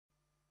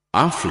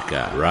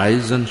Africa,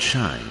 rise and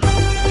shine.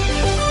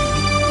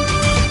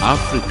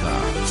 Africa,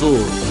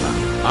 zorka.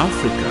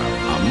 Africa,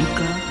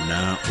 amka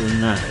na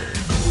ung'are.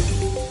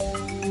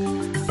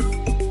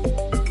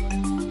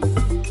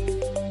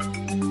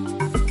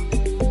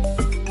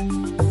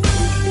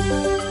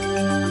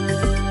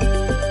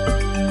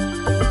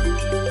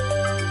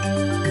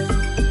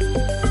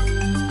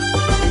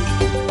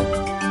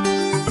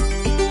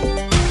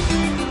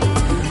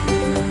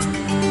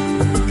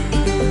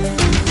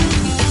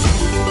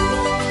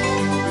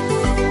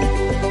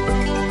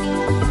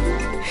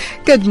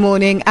 Good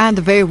morning and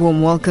a very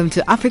warm welcome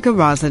to Africa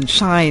Rise and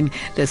Shine.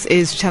 This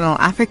is Channel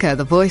Africa,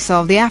 the voice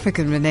of the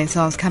African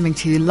Renaissance, coming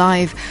to you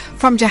live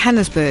from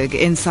Johannesburg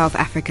in South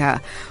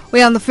Africa.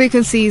 We're on the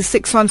frequencies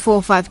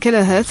 6145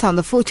 kHz on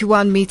the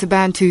 41 meter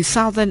band to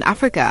Southern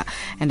Africa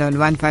and on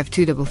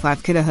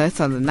 15255 kHz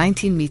on the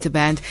 19 meter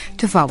band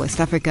to Far West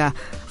Africa.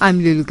 I'm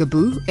Lulu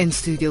Gabu in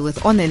studio with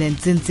Onele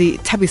Nzinzi,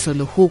 Tabiso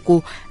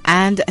Luhuku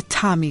and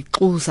Tami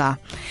Kuza.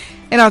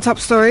 In our top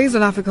stories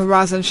on Africa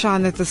Rise and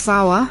Shine at this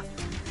hour,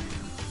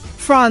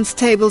 France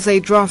tables a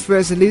draft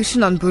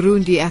resolution on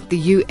Burundi at the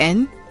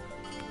UN.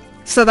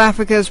 South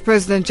Africa's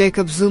President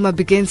Jacob Zuma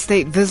begins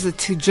state visit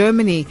to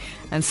Germany,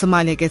 and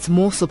Somalia gets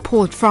more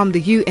support from the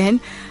UN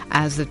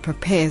as it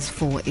prepares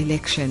for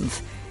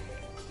elections.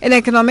 In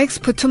economics,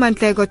 Phuthuma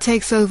Nhleko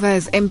takes over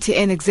as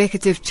MTN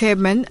executive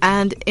chairman,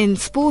 and in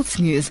sports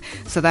news,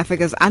 South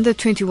Africa's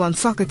under-21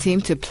 soccer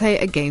team to play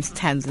against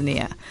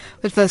Tanzania.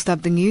 But first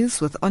up, the news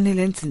with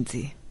Onele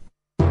Nzinzi.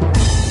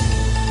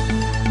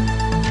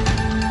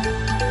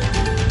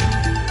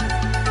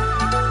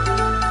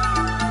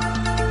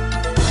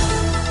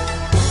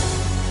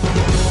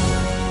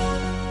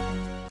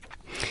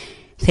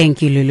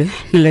 Thank you, Lulu.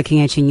 Looking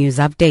at your news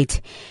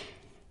update.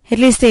 At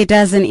least a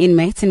dozen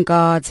inmates and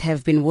guards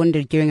have been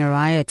wounded during a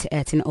riot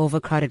at an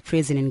overcrowded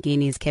prison in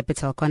Guinea's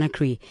capital,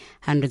 Conakry.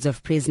 Hundreds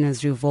of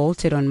prisoners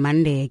revolted on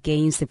Monday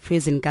against the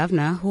prison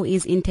governor, who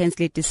is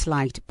intensely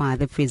disliked by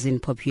the prison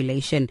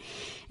population.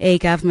 A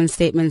government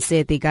statement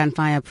said the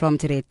gunfire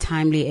prompted a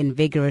timely and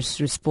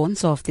vigorous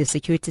response of the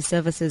security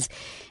services,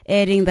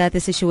 adding that the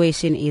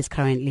situation is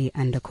currently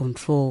under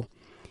control.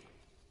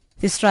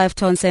 The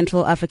strife-torn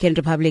Central African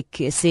Republic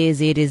says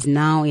it is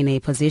now in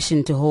a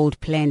position to hold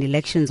planned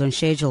elections on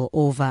schedule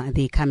over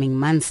the coming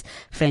months.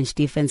 French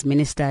Defense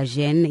Minister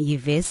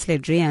Jean-Yves Le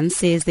Drian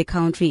says the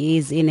country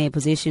is in a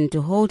position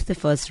to hold the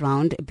first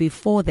round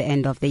before the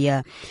end of the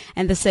year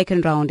and the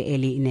second round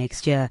early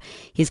next year.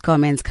 His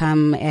comments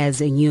come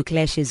as new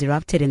clashes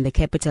erupted in the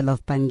capital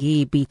of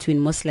Bangui between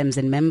Muslims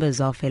and members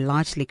of a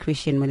largely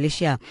Christian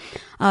militia.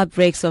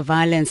 Outbreaks of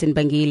violence in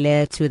Bangui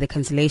led to the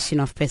cancellation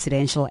of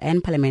presidential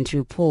and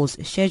parliamentary polls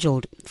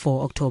scheduled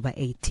for October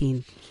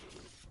 18.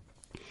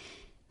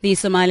 The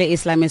Somali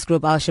Islamist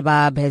group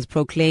Al-Shabaab has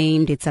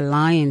proclaimed its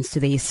alliance to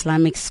the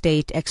Islamic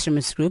State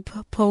extremist group,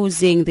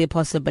 posing the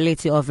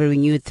possibility of a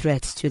renewed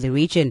threat to the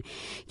region.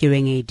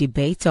 During a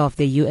debate of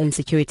the UN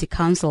Security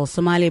Council,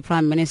 Somali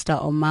Prime Minister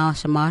Omar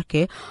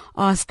Shamarke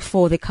asked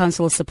for the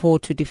Council's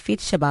support to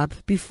defeat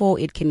Shabaab before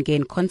it can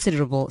gain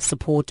considerable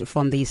support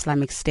from the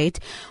Islamic State,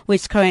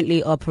 which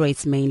currently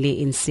operates mainly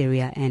in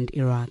Syria and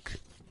Iraq.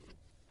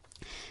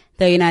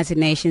 The United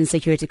Nations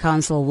Security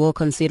Council will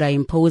consider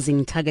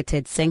imposing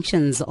targeted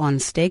sanctions on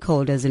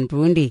stakeholders in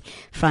Burundi.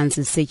 France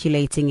is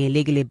circulating a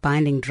legally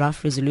binding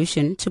draft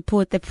resolution to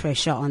put the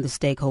pressure on the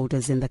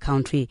stakeholders in the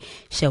country.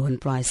 Sharon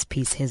Bryce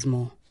Peace has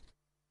more.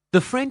 The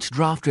French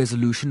draft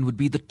resolution would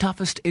be the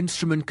toughest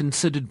instrument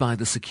considered by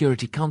the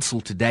Security Council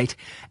to date,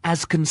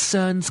 as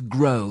concerns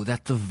grow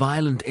that the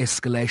violent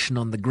escalation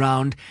on the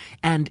ground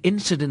and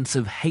incidents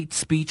of hate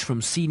speech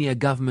from senior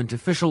government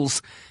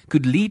officials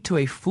could lead to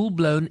a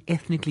full-blown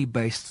ethnically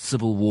based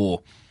civil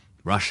war.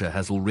 Russia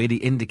has already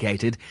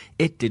indicated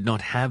it did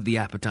not have the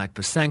appetite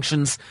for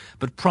sanctions,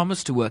 but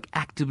promised to work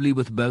actively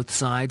with both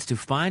sides to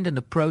find an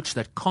approach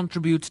that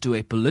contributes to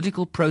a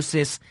political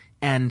process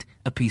and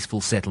a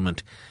peaceful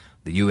settlement.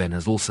 The UN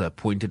has also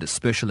appointed a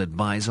special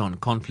advisor on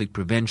conflict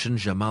prevention,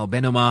 Jamal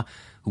Ben-Omar,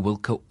 who will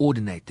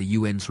coordinate the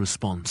UN's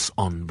response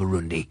on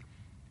Burundi.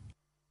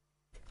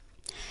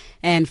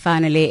 And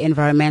finally,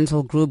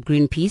 environmental group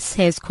Greenpeace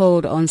has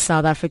called on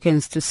South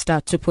Africans to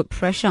start to put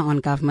pressure on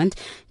government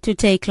to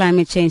take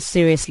climate change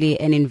seriously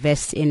and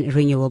invest in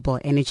renewable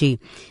energy.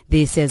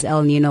 This as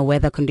El Nino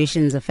weather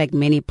conditions affect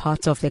many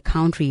parts of the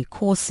country,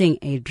 causing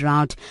a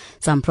drought.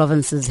 Some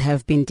provinces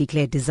have been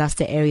declared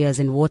disaster areas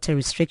and water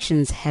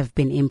restrictions have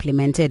been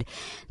implemented.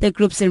 The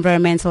group's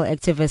environmental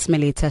activist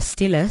Melita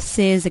Stiller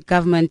says the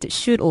government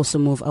should also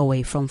move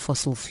away from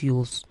fossil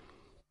fuels.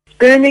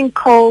 Burning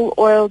coal,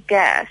 oil,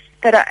 gas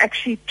that are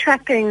actually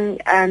trapping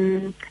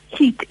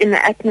heat in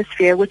the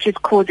atmosphere, which is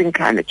causing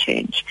climate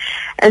change.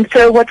 And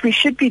so what we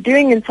should be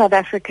doing in South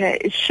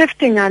Africa is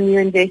shifting our new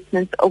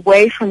investments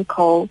away from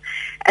coal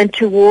and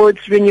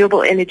towards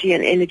renewable energy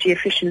and energy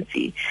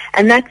efficiency.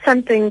 And that's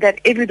something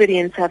that everybody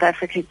in South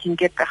Africa can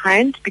get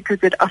behind because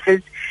it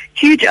offers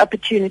huge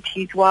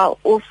opportunities while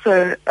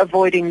also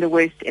avoiding the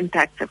worst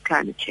impacts of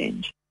climate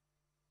change.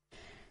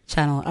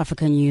 Channel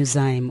Africa News,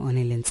 I'm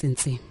Onele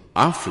Nzinzi.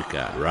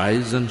 Africa,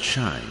 rise and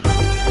shine.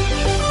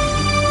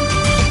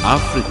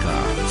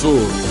 Africa,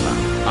 zorka.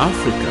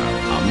 Africa,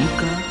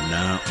 amka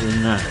na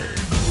ung'are.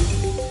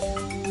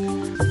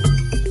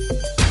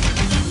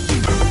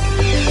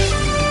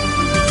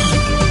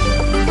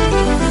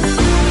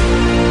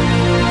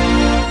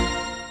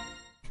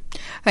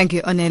 Thank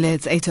you, Onele.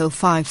 It's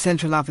 8:05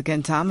 Central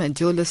African Time, and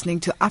you're listening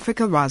to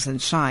Africa Rise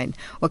and Shine.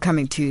 We're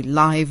coming to you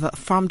live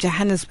from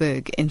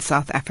Johannesburg in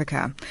South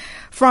Africa.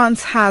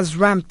 France has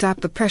ramped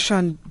up the pressure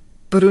on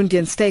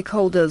Burundian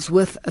stakeholders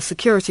with a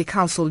Security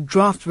Council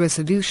draft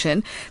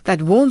resolution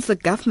that warns the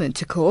government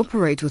to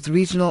cooperate with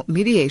regional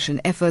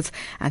mediation efforts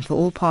and for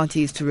all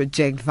parties to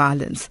reject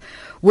violence.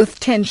 With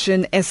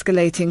tension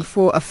escalating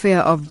for a fear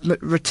of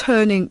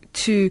returning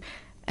to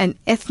an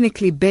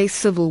ethnically based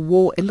civil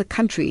war in the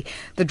country,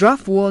 the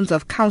draft warns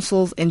of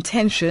Council's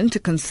intention to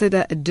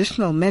consider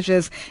additional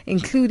measures,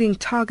 including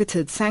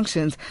targeted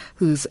sanctions,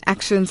 whose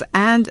actions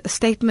and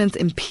statements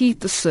impede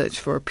the search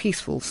for a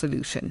peaceful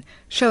solution.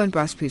 Show and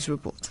Brasby's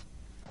report.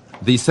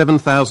 The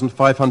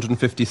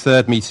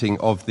 7,553rd meeting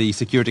of the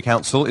Security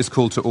Council is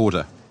called to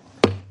order.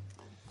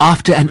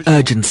 After an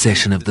urgent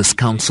session of this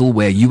council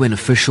where UN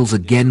officials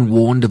again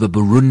warned of a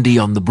Burundi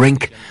on the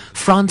brink,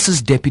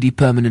 France's Deputy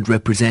Permanent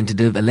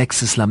Representative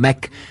Alexis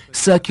Lamech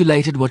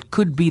circulated what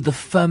could be the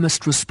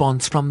firmest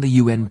response from the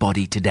UN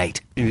body to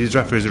date. In this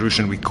draft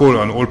resolution, we call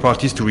on all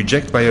parties to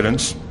reject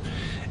violence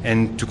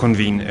and to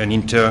convene an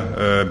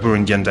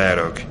inter-Burundian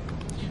dialogue.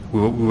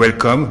 We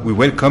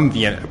welcome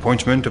the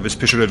appointment of a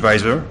special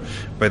advisor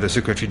by the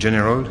Secretary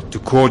General to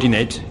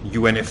coordinate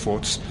UN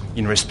efforts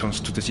in response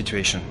to the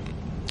situation.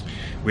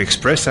 We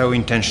express our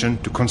intention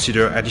to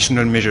consider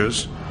additional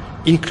measures,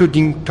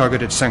 including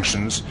targeted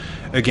sanctions,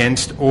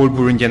 against all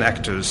Burundian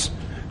actors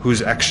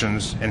whose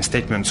actions and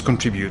statements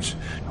contribute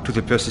to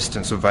the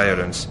persistence of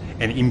violence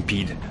and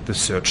impede the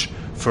search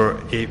for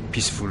a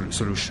peaceful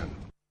solution.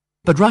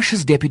 But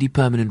Russia's Deputy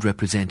Permanent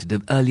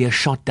Representative earlier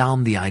shot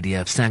down the idea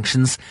of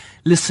sanctions.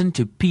 Listen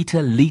to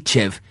Peter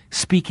Lichev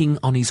speaking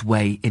on his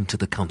way into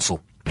the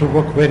council. To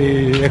work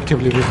very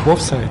actively with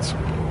both sides,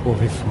 or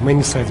with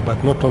many sides,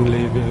 but not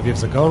only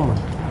with the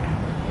government.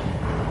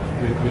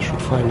 We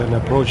should find an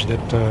approach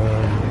that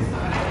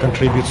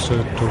contributes to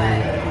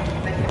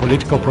the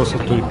political process,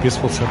 to a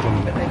peaceful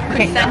settlement.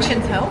 Could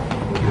sanctions help?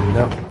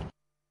 No.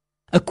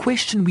 A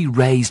question we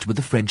raised with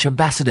the French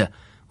ambassador.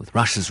 With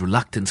Russia's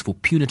reluctance for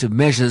punitive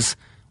measures,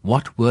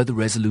 what were the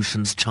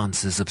resolution's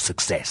chances of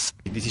success?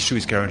 This issue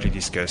is currently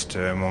discussed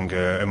among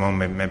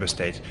member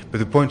states. But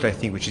the point I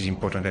think which is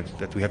important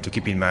that we have to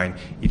keep in mind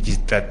it is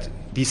that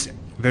this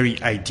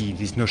very idea,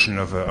 this notion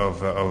of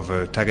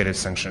targeted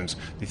sanctions,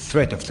 the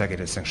threat of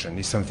targeted sanctions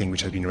is something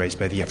which has been raised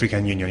by the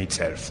African Union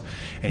itself.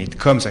 And it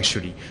comes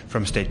actually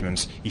from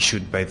statements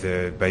issued by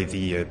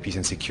the Peace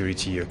and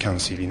Security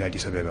Council in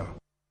Addis Ababa.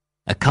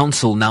 A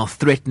council now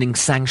threatening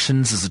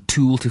sanctions as a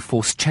tool to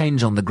force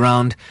change on the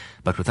ground,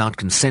 but without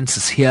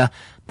consensus here,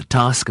 the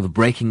task of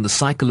breaking the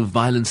cycle of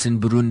violence in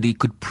Burundi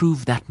could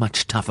prove that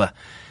much tougher.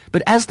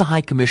 But as the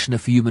High Commissioner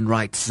for Human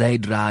Rights,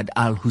 Zeid Ra'ad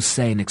Al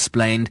Hussein,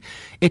 explained,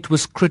 it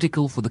was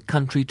critical for the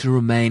country to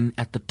remain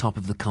at the top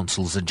of the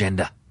council's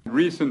agenda.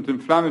 Recent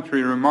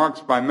inflammatory remarks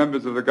by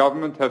members of the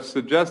government have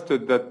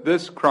suggested that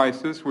this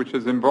crisis, which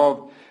has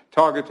involved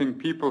targeting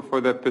people for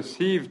their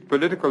perceived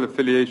political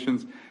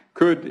affiliations,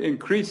 could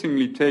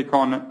increasingly take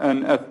on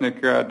an ethnic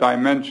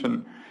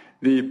dimension.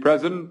 The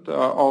President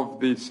of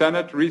the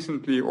Senate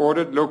recently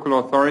ordered local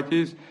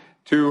authorities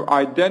to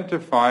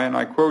identify, and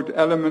I quote,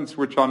 elements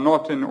which are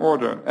not in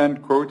order,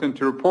 end quote, and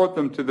to report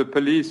them to the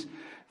police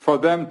for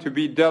them to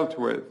be dealt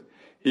with.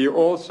 He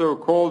also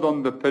called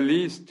on the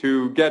police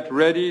to get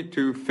ready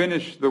to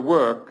finish the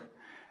work.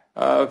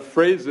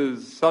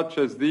 Phrases such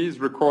as these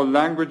recall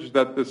language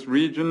that this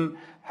region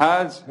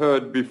has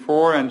heard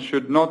before and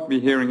should not be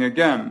hearing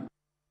again.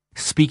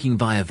 Speaking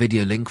via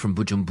video link from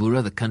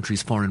Bujumbura, the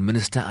country's Foreign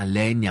Minister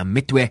Alain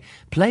Nyamitwe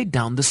played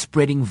down the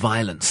spreading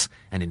violence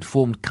and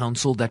informed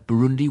Council that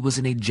Burundi was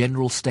in a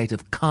general state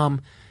of calm,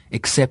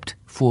 except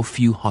for a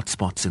few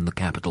hotspots in the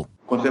capital.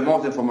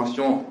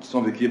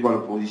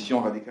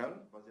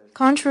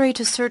 Contrary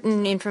to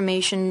certain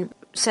information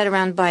set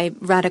around by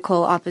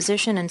radical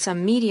opposition and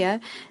some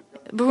media,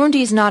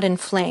 Burundi is not in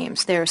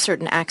flames. There are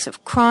certain acts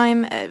of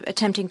crime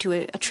attempting to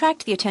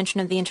attract the attention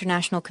of the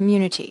international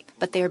community,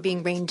 but they are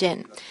being reined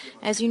in.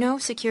 As you know,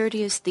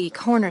 security is the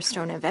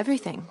cornerstone of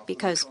everything,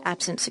 because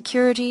absent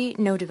security,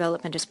 no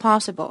development is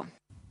possible.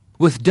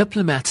 With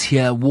diplomats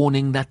here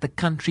warning that the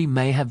country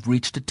may have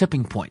reached a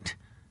tipping point.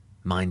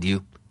 Mind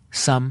you,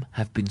 some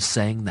have been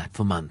saying that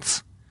for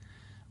months.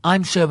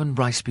 I'm Sherwin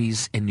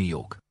Brycebees in New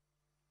York.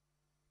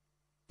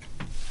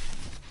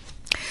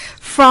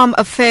 From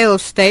a failed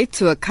state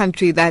to a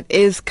country that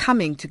is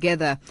coming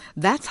together.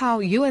 That's how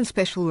UN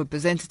Special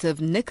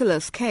Representative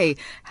Nicholas K.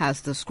 has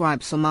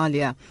described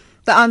Somalia.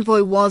 The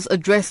envoy was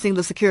addressing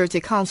the Security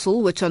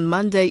Council, which on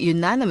Monday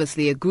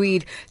unanimously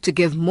agreed to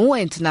give more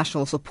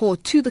international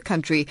support to the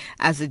country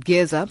as it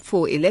gears up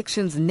for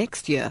elections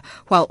next year,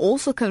 while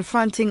also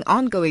confronting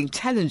ongoing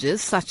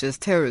challenges such as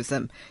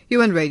terrorism.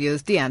 UN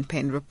Radio's Deanne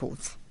Penn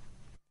reports.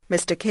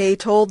 Mr. Kay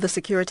told the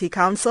Security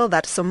Council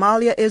that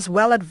Somalia is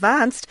well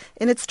advanced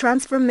in its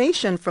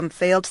transformation from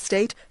failed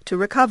state to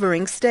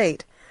recovering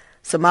state.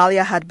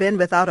 Somalia had been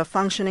without a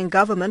functioning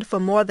government for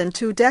more than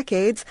 2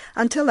 decades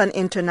until an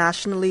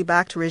internationally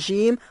backed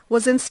regime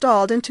was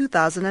installed in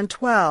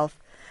 2012.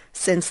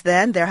 Since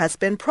then, there has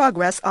been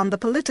progress on the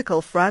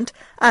political front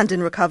and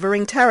in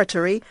recovering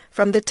territory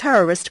from the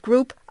terrorist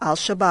group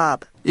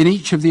Al-Shabaab. In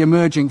each of the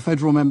emerging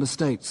federal member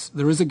states,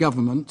 there is a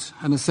government,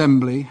 an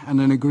assembly and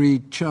an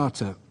agreed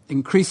charter.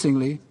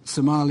 Increasingly,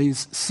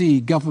 Somalis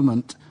see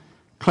government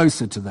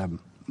closer to them,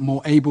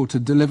 more able to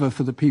deliver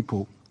for the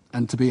people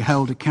and to be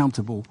held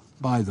accountable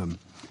by them.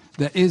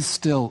 There is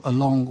still a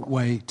long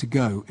way to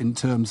go in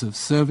terms of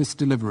service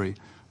delivery,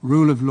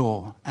 rule of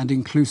law and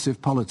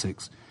inclusive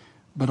politics,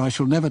 but I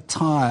shall never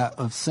tire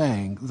of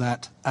saying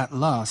that at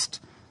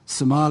last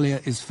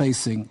Somalia is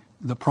facing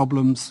the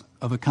problems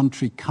of a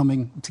country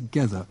coming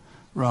together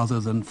rather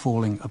than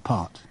falling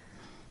apart.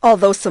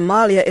 Although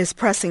Somalia is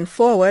pressing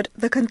forward,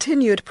 the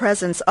continued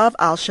presence of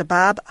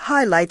Al-Shabaab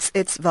highlights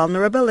its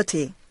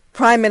vulnerability.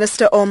 Prime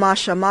Minister Omar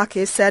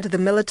Shamake said the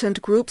militant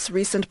group's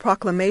recent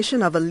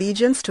proclamation of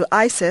allegiance to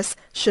ISIS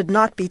should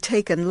not be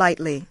taken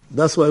lightly.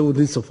 That's why we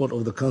need support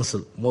of the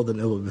Council more than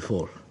ever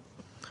before.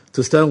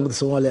 To stand with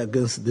Somalia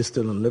against this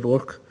terror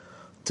network,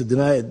 to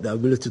deny it the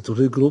ability to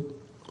regroup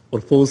or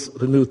pose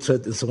renewed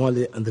threat in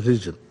Somalia and the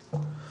region.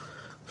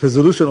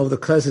 Resolution of the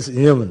crisis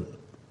in Yemen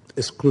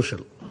is crucial.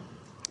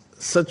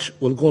 Such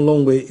will go a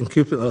long way in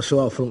keeping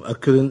Al-Shabaab from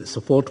acquiring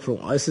support from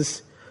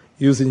ISIS,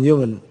 using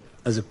Yemen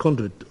as a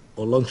conduit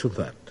or launching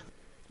pad.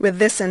 With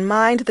this in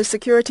mind, the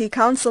Security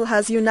Council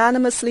has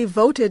unanimously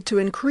voted to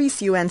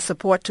increase UN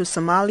support to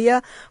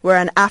Somalia, where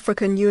an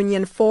African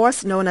Union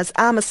force known as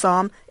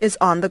AMISOM is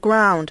on the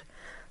ground.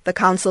 The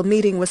Council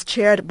meeting was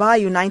chaired by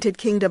United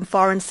Kingdom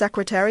Foreign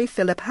Secretary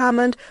Philip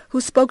Hammond,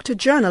 who spoke to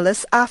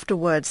journalists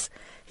afterwards.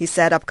 He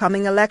said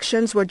upcoming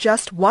elections were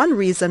just one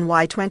reason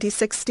why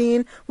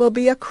 2016 will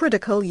be a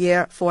critical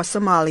year for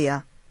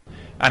Somalia.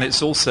 And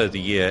it's also the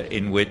year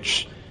in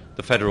which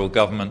the federal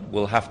government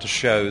will have to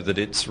show that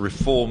its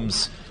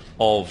reforms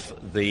of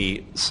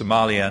the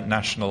Somalia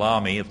National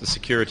Army, of the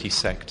security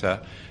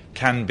sector,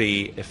 can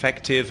be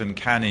effective and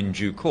can in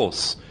due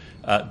course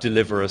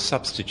deliver a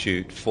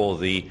substitute for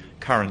the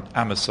current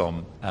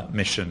AMISOM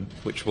mission,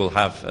 which will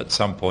have at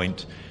some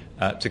point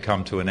to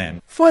come to an end.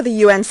 For the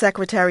UN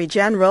Secretary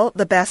General,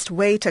 the best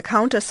way to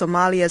counter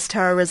Somalia's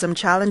terrorism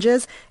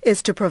challenges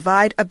is to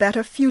provide a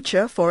better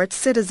future for its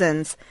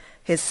citizens.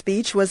 His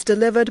speech was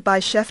delivered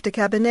by Chef de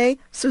Cabinet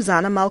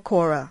Susana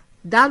Malcorra.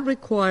 That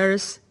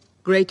requires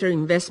greater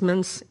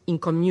investments in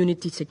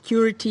community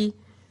security,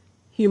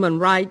 human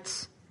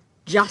rights,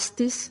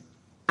 justice,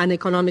 and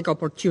economic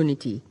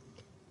opportunity,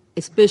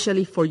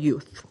 especially for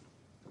youth.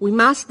 We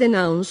must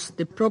denounce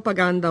the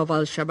propaganda of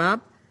Al-Shabaab,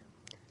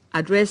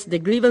 address the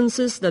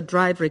grievances that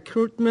drive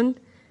recruitment,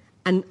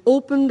 and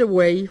open the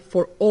way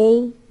for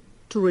all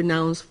to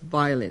renounce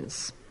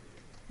violence.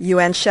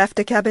 UN Chef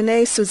de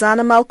Cabinet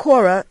Susana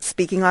Malcorra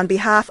speaking on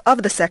behalf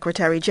of the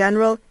Secretary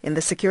General in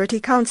the Security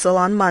Council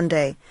on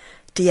Monday.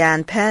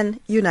 Deanne Penn,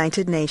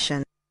 United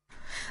Nations.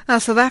 Now,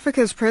 South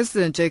Africa's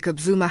President Jacob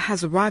Zuma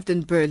has arrived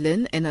in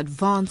Berlin in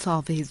advance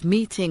of his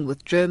meeting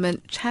with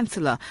German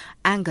Chancellor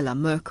Angela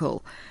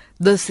Merkel.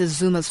 This is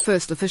Zuma's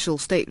first official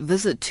state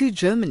visit to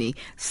Germany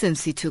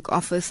since he took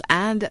office,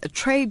 and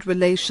trade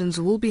relations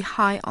will be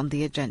high on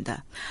the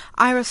agenda.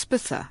 Ira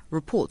Spitzer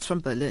reports from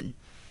Berlin.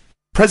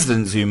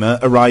 President Zuma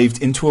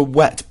arrived into a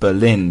wet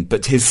Berlin,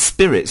 but his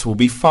spirits will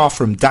be far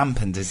from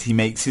dampened as he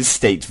makes his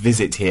state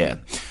visit here.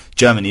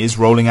 Germany is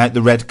rolling out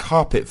the red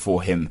carpet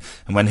for him,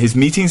 and when his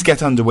meetings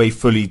get underway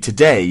fully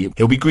today,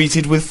 he'll be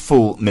greeted with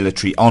full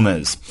military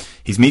honours.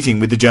 He's meeting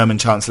with the German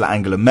Chancellor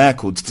Angela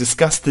Merkel to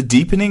discuss the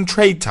deepening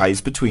trade ties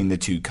between the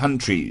two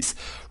countries.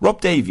 Rob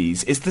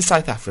Davies is the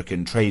South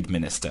African Trade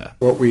Minister.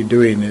 What we're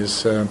doing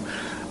is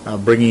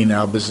bringing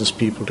our business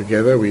people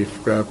together.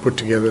 We've put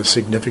together a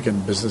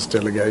significant business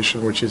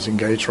delegation which is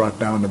engaged right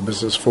now in a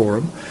business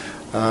forum.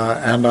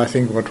 And I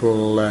think what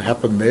will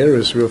happen there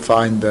is we'll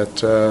find that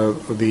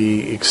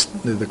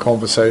the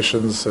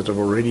conversations that have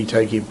already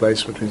taken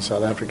place between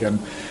South African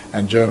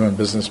and German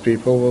business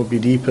people will be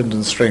deepened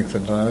and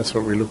strengthened, and that's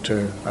what we look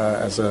to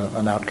as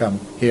an outcome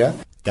here.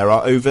 There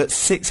are over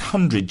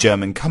 600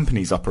 German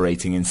companies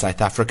operating in South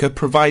Africa,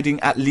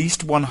 providing at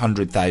least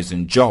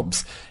 100,000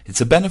 jobs.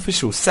 It's a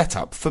beneficial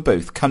setup for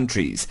both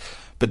countries.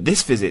 But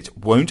this visit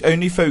won't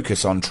only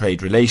focus on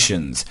trade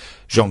relations.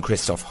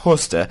 Jean-Christophe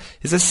Horster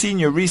is a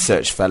senior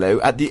research fellow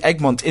at the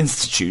Egmont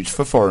Institute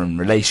for Foreign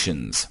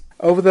Relations.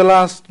 Over the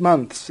last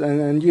months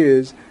and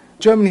years,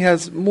 Germany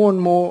has more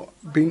and more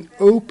been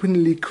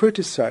openly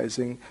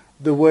criticizing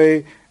the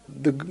way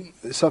the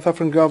South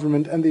African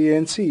government and the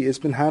ANC has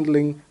been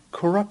handling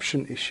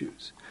corruption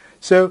issues.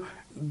 So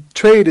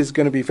trade is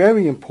going to be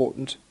very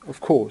important, of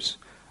course,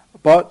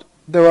 but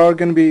there are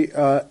going to be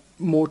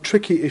more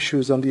tricky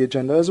issues on the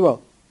agenda as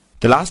well.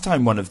 The last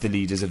time one of the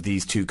leaders of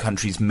these two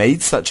countries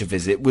made such a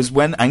visit was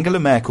when Angela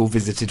Merkel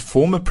visited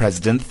former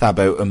President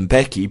Thabo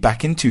Mbeki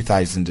back in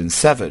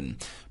 2007.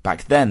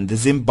 Back then, the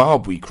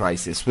Zimbabwe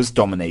crisis was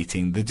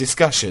dominating the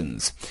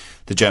discussions.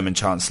 The German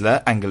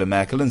Chancellor, Angela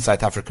Merkel, and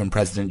South African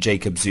President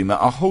Jacob Zuma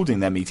are holding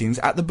their meetings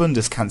at the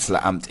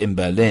Bundeskanzleramt in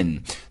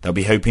Berlin. They'll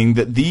be hoping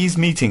that these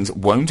meetings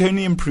won't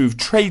only improve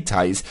trade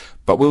ties,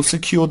 but will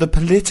secure the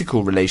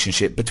political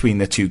relationship between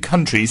the two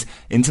countries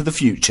into the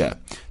future.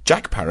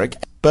 Jack Parrock,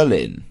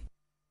 Berlin.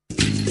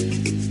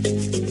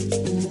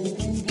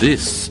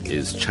 This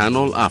is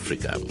Channel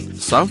Africa,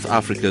 South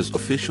Africa's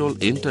official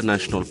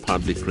international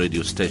public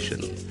radio station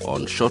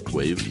on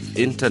shortwave,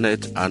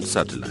 internet and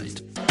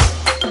satellite.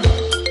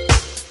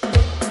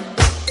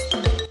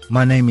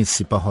 My name is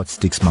Sipa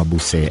Hotsticks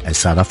Mabuse, a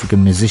South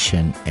African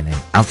musician and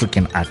an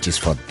African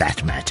artist for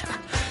that matter.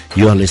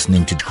 You are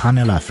listening to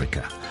Channel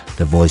Africa,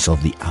 the voice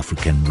of the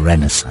African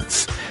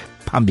Renaissance.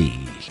 Pambi.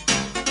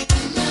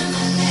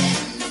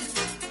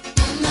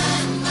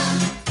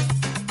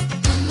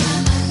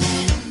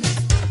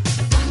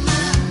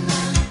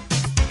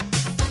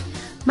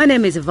 My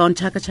name is Yvonne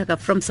Chaka Chaka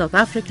from South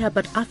Africa,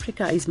 but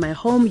Africa is my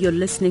home. You're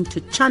listening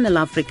to Channel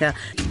Africa,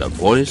 the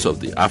voice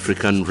of the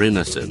African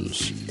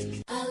Renaissance.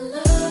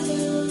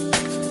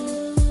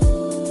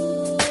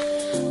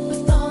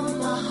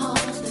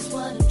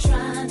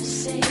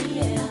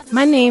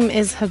 My name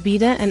is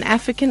Habida, an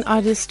African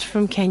artist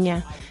from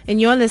Kenya,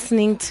 and you're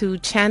listening to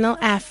Channel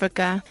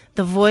Africa,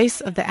 the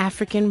voice of the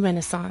African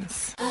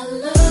Renaissance.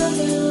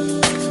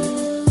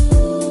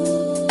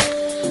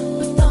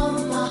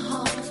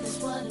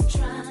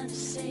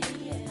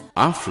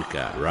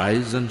 Africa,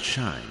 rise and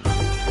shine.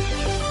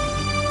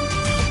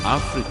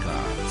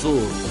 Africa,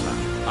 zorka.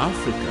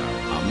 Africa,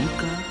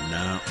 amka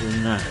na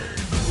ung'are.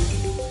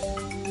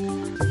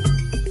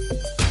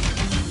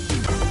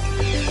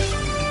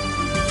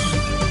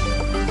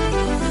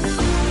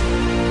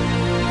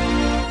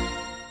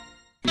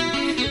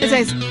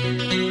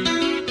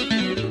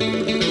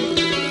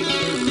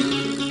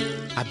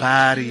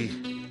 Habari,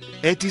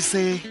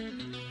 etise,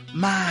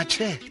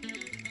 mache,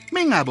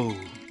 mingabo,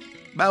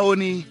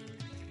 baoni,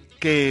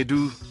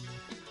 kedu,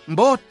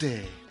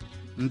 mbote,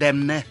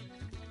 ndemne,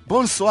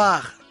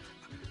 bonsoir.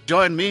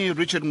 Join me,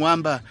 Richard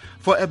Mwamba,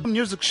 for a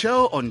music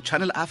show on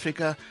Channel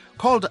Africa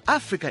called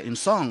Africa in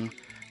Song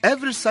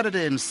every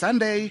Saturday and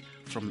Sunday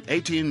from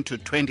 18 to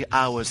 20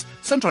 hours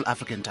Central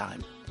African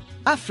Time.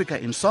 Africa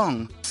in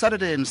Song,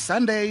 Saturday and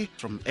Sunday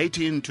from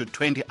 18 to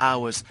 20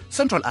 hours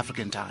Central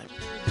African Time.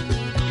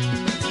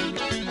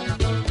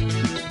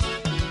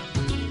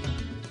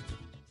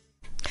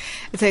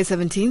 It's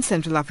 8:17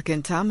 Central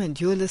African Time and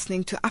you're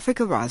listening to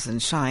Africa Rise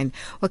and Shine.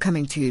 We're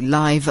coming to you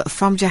live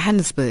from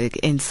Johannesburg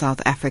in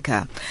South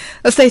Africa.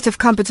 A state of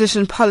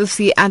competition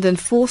policy and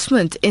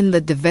enforcement in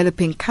the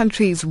developing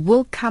countries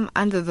will come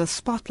under the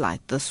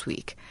spotlight this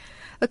week.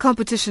 The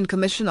Competition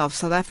Commission of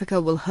South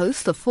Africa will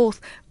host the 4th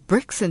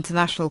BRICS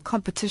International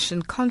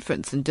Competition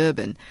Conference in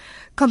Durban.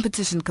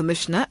 Competition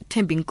Commissioner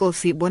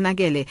Thembinkosi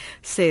Bonagele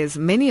says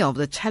many of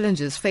the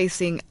challenges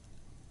facing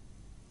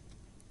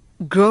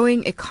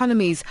growing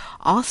economies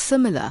are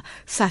similar,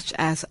 such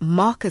as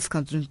market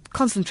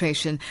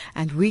concentration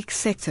and weak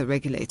sector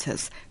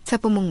regulators.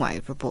 Tepo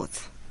Mungwai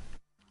reports.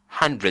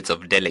 Hundreds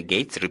of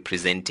delegates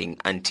representing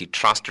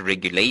antitrust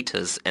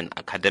regulators and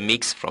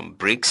academics from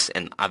BRICS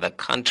and other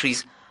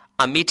countries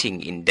are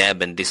meeting in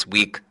Durban this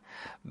week.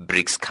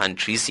 BRICS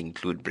countries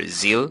include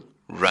Brazil,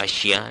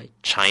 Russia,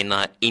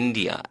 China,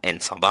 India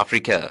and South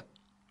Africa.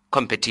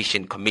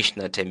 Competition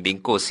Commissioner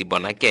Thembinkosi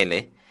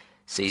Bonagele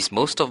says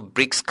most of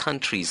BRICS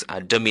countries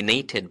are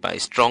dominated by a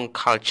strong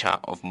culture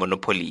of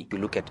monopoly. You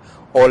look at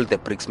all the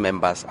BRICS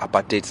members,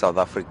 apartheid South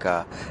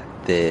Africa,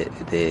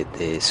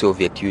 the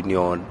Soviet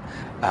Union,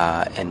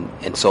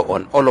 and so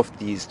on. All of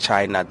these,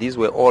 China, these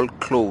were all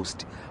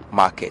closed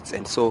markets.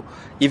 And so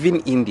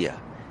even India,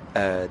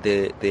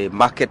 the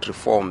market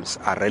reforms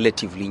are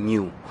relatively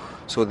new.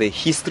 So the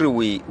history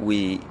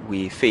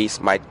we face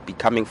might be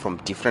coming from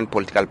different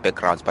political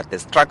backgrounds, but the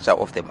structure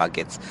of the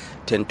markets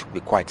tend to be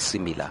quite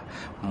similar.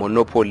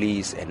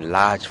 Monopolies and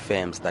large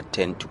firms that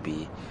tend to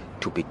be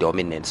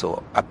dominant.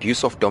 So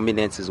abuse of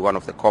dominance is one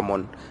of the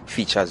common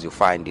features you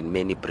find in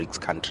many BRICS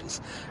countries.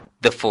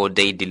 The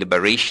 4-day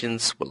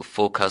deliberations will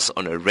focus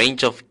on a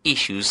range of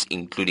issues,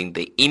 including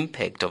the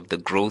impact of the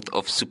growth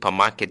of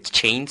supermarket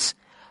chains,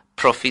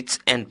 profits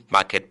and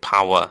market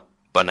power,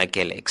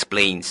 Bonagele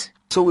explains.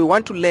 So we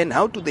want to learn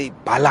how do they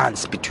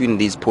balance between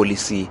these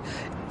policy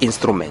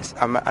instruments.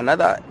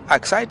 Another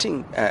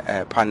exciting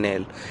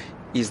panel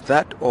is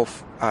that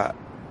of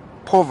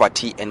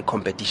poverty and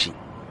competition.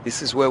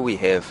 This is where we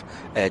have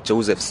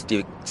Joseph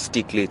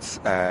Stiglitz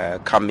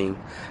coming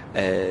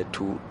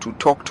to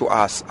talk to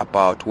us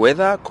about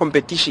whether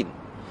competition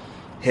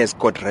has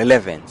got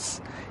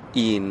relevance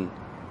in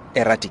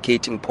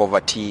eradicating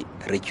poverty,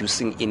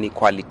 reducing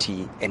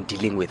inequality and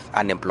dealing with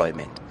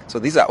unemployment. So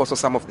these are also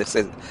some of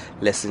the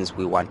lessons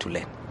we want to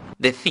learn.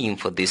 The theme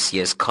for this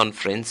year's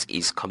conference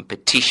is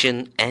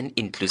competition and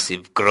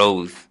inclusive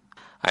growth.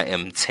 I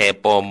am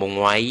Tshepo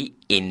Mongwai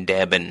in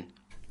Durban.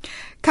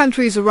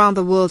 Countries around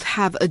the world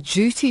have a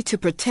duty to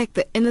protect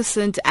the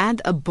innocent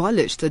and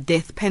abolish the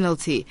death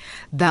penalty.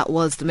 That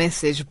was the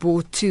message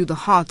brought to the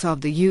heart of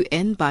the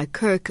UN by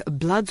Kirk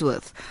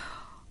Bloodsworth.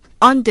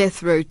 On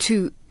death row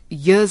 2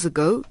 years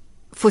ago,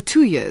 for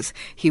 2 years,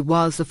 he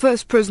was the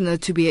first prisoner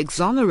to be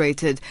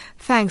exonerated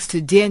thanks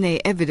to DNA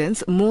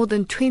evidence more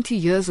than 20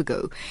 years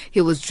ago. He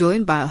was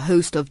joined by a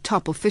host of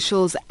top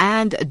officials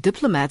and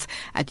diplomats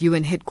at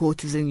UN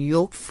headquarters in New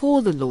York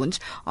for the launch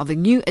of a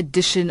new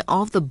edition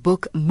of the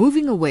book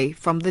Moving Away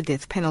from the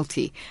Death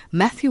Penalty.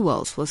 Matthew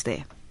Wells was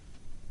there.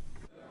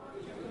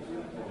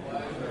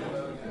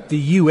 The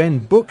UN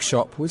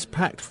bookshop was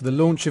packed for the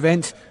launch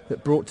event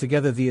that brought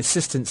together the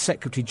Assistant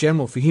Secretary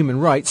General for Human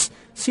Rights,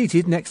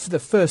 seated next to the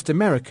first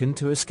American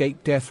to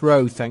escape death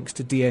row thanks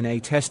to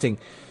DNA testing.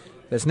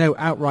 There's no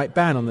outright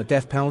ban on the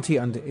death penalty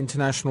under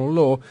international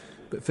law,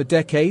 but for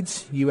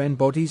decades, UN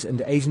bodies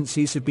and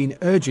agencies have been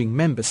urging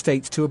member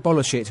states to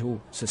abolish it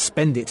or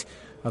suspend it,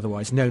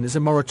 otherwise known as a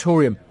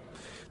moratorium.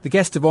 The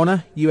guest of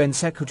honour, UN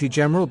Secretary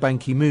General Ban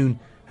Ki-moon,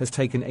 has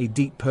taken a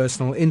deep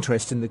personal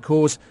interest in the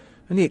cause,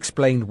 and he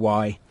explained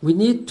why. We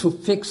need to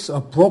fix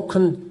a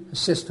broken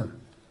system.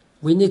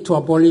 We need to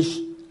abolish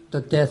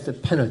the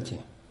death penalty.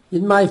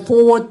 In my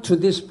foreword to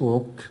this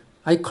book,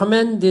 I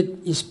commend it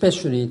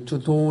especially to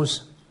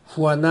those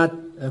who are not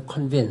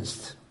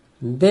convinced.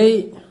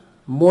 They,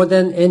 more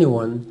than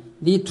anyone,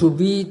 need to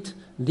read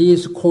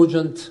these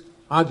cogent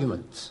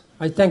arguments.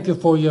 I thank you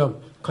for your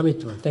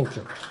commitment. Thank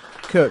you.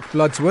 Kirk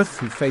Bloodsworth,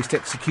 who faced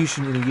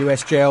execution in a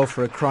US jail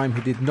for a crime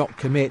he did not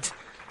commit,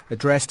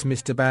 addressed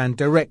Mr. Ban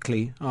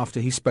directly after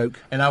he spoke.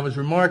 And I was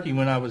remarking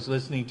when I was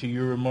listening to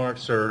your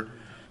remarks, sir,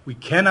 we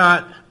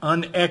cannot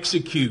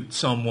unexecute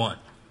someone.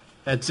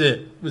 That's it.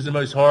 It was the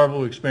most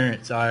horrible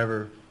experience I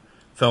ever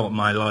felt in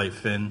my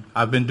life. And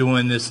I've been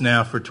doing this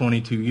now for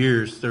 22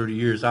 years, 30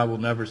 years. I will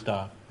never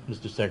stop,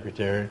 Mr.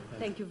 Secretary.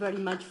 Thank you very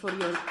much for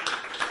your...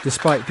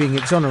 Despite being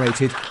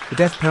exonerated, the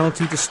death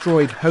penalty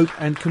destroyed hope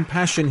and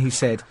compassion, he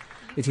said.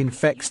 It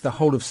infects the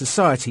whole of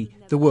society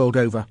the world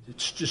over.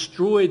 It's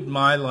destroyed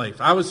my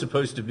life. I was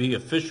supposed to be a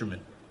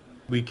fisherman.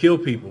 We kill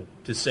people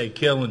to say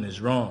killing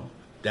is wrong.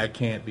 That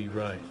can't be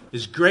right.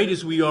 As great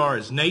as we are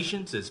as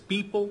nations, as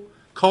people,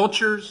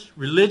 cultures,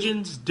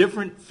 religions,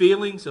 different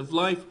feelings of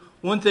life,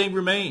 one thing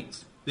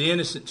remains. The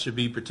innocent should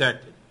be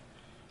protected.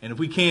 And if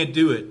we can't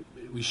do it,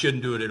 we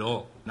shouldn't do it at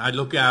all. And I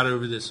look out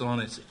over this on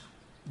and say,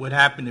 what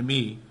happened to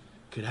me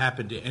could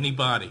happen to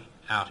anybody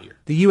out here.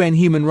 The UN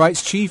Human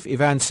Rights Chief,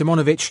 Ivan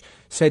Simonovic,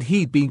 said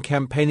he'd been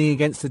campaigning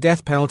against the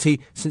death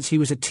penalty since he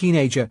was a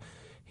teenager.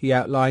 He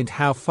outlined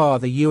how far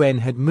the UN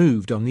had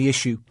moved on the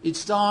issue. It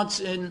starts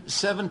in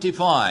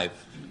 1975,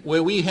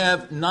 where we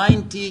have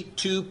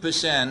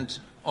 92%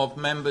 of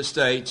member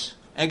states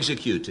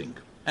executing.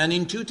 And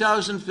in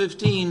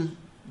 2015,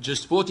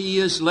 just 40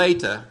 years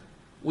later,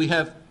 we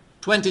have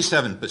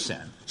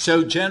 27%.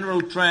 So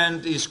general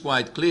trend is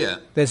quite clear.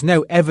 There's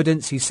no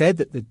evidence, he said,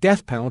 that the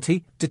death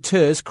penalty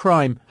deters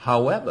crime.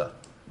 However,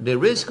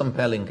 there is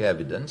compelling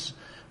evidence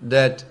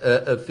that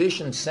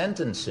efficient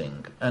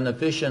sentencing and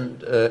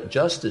efficient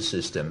justice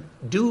system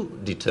do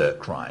deter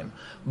crime.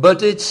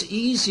 But it's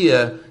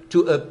easier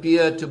to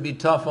appear to be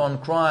tough on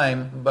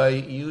crime by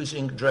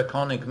using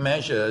draconic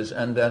measures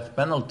and death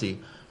penalty.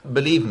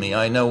 Believe me,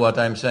 I know what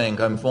I'm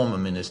saying. I'm former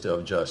Minister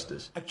of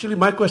Justice. Actually,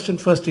 my question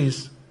first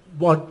is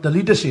what the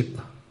leadership,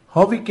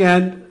 how we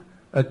can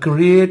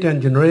create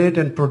and generate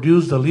and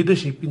produce the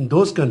leadership in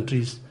those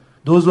countries,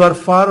 those who are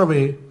far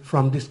away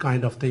from this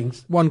kind of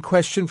things. One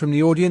question from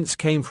the audience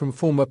came from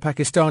former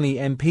Pakistani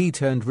MP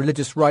turned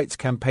religious rights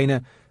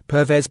campaigner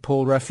Pervez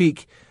Paul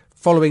Rafiq.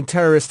 Following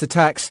terrorist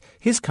attacks,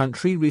 his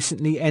country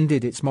recently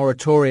ended its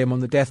moratorium on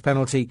the death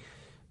penalty.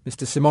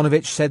 Mr.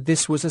 Simonovic said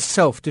this was a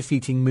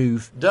self-defeating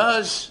move.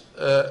 Does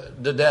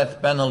the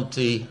death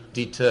penalty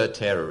deter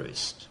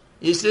terrorists?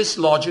 Is this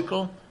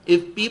logical?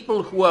 If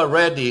people who are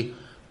ready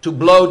to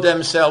blow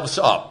themselves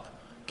up,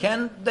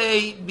 can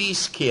they be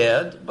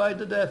scared by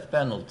the death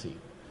penalty?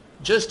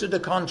 Just to the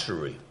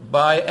contrary,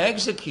 by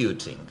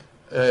executing,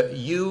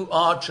 you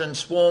are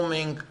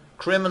transforming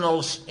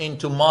criminals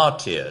into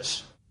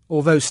martyrs.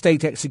 Although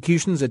state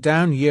executions are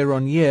down year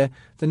on year,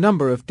 the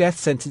number of death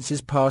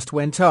sentences passed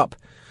went up.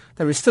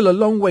 There is still a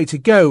long way to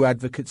go,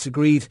 advocates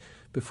agreed,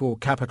 before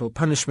capital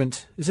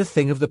punishment is a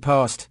thing of the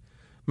past.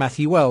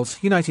 Matthew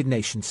Wells, United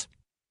Nations.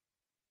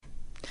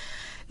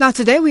 Now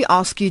today we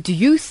ask you, do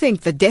you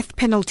think the death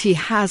penalty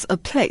has a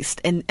place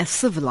in a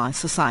civilized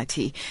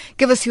society?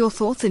 Give us your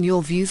thoughts and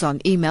your views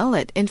on email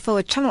at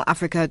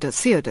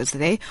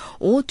info@channelafrica.co.za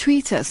or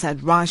tweet us at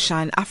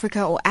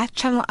 @RiseShineAfrica or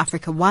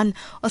 @ChannelAfrica1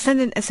 or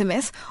send an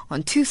SMS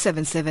on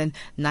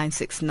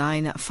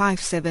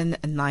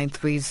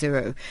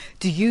 277-969-57930.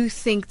 Do you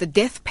think the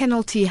death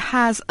penalty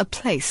has a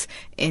place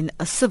in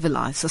a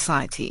civilized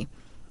society?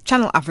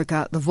 Channel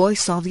Africa, the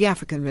voice of the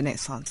African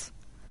Renaissance.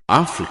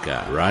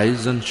 Africa,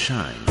 rise and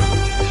shine.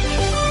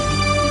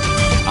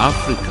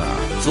 Afrika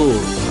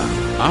Zorka.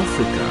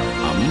 Afrika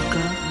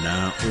Amka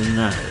na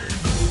Ung'are.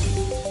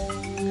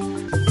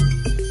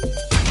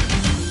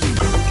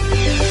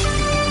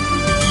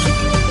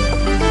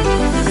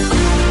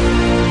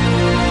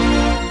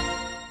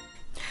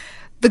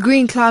 The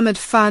Green Climate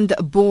Fund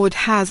Board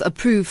has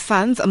approved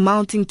funds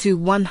amounting to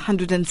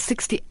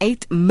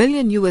 $168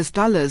 million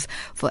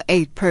for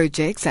 8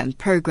 projects and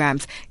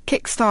programs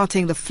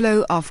kickstarting the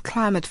flow of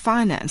climate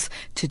finance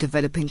to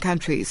developing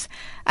countries.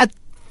 At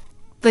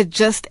the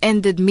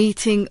just-ended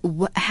meeting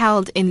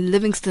held in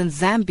Livingstone,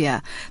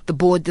 Zambia, the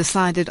board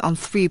decided on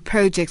 3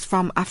 projects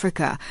from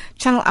Africa.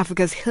 Channel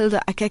Africa's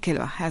Hilda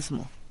Akekelo has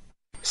more.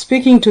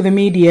 Speaking to the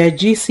media,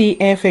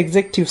 GCF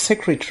Executive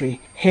Secretary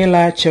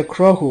Hela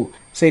Chekrohu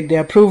said the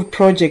approved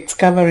projects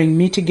covering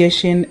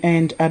mitigation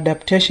and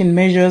adaptation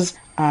measures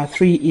are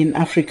 3 in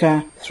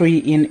Africa, 3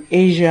 in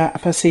Asia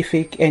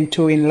Pacific, and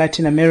 2 in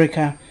Latin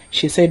America.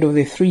 She said of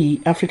the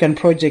 3 African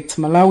projects,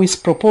 Malawi's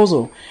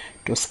proposal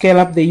to scale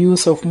up the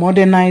use of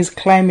modernized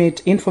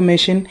climate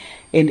information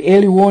and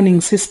early warning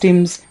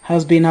systems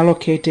has been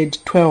allocated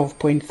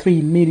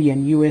 $12.3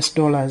 million.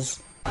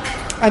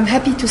 I'm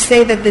happy to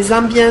say that the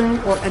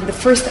Zambian and the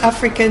first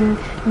African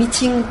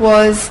meeting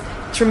was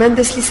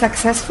tremendously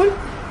successful,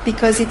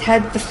 because it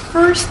had the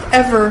first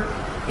ever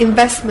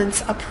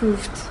investments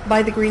approved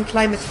by the Green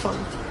Climate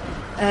Fund.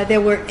 There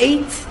were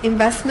 8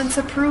 investments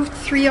approved,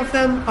 3 of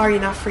them are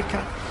in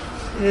Africa.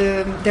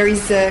 There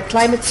is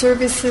climate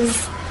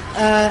services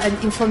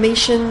and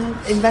information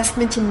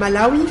investment in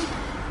Malawi.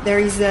 There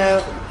is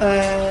a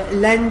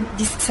land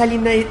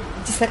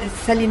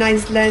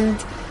desalinized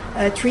land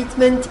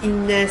treatment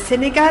in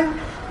Senegal,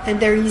 and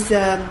there is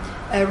a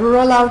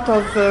rollout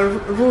of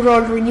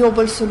rural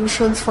renewable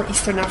solutions for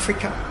Eastern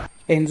Africa.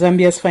 And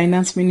Zambia's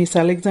Finance Minister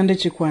Alexander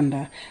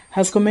Chikwanda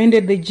has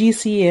commended the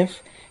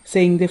GCF,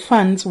 saying the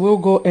funds will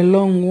go a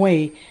long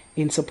way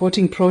in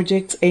supporting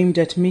projects aimed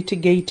at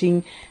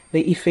mitigating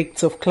the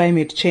effects of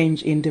climate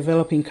change in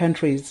developing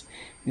countries.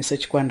 Mr.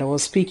 Chikwanda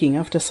was speaking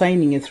after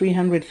signing a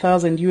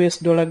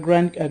 $300,000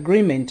 grant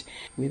agreement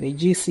with the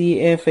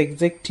GCF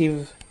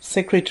Executive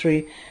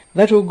Secretary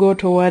that will go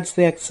towards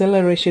the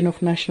acceleration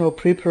of national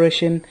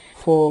preparation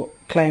for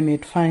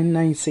climate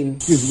financing.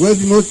 It is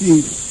worth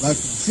noting that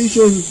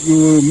decisions you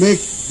will make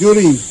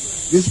during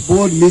this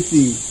board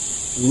meeting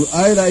will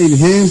either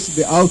enhance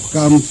the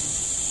outcomes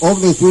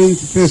of the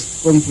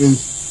 21st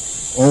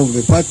conference of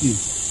the party.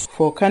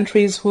 For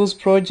countries whose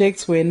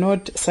projects were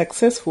not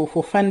successful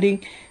for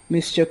funding,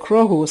 Mr.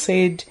 Krohu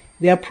said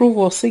the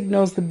approval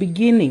signals the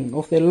beginning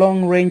of the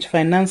long-range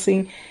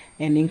financing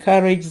and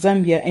encouraged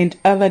Zambia and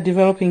other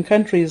developing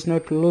countries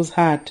not to lose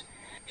heart.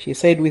 She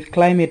said with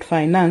climate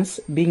finance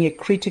being a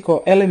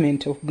critical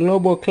element of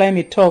global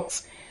climate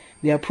talks,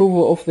 the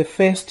approval of the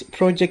first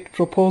project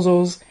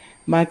proposals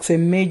marks a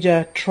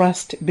major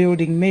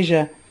trust-building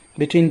measure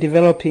between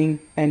developing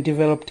and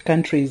developed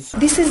countries.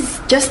 This is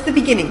just the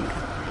beginning,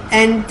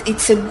 and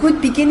it's a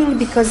good beginning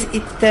because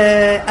it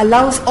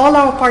allows all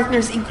our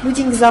partners,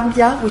 including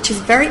Zambia, which is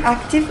very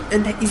active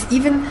and is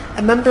even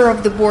a member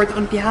of the board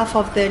on behalf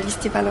of the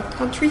least developed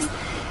countries.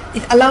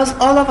 It allows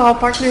all of our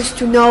partners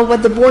to know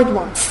what the board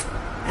wants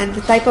and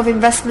the type of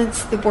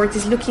investments the board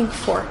is looking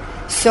for.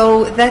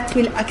 So that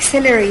will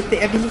accelerate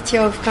the ability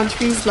of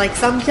countries like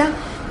Zambia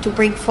to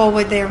bring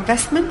forward their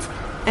investment.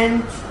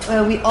 And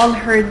we all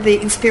heard the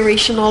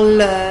inspirational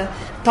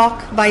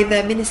talk by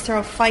the Minister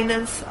of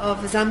Finance of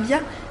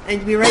Zambia,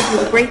 and we read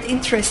with great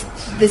interest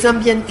the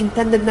Zambian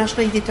intended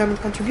nationally determined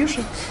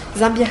contribution.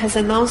 Zambia has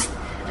announced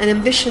an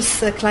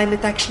ambitious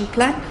climate action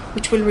plan,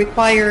 which will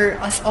require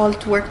us all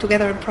to work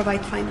together and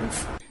provide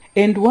finance.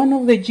 And one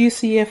of the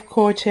GCF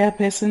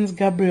co-chairpersons,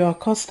 Gabriel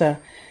Acosta,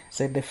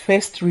 said the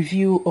first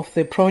review of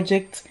the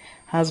project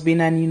has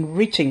been an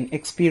enriching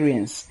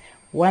experience,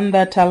 one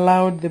that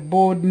allowed the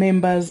board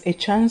members a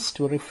chance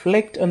to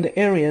reflect on the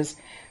areas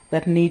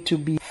that need to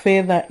be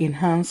further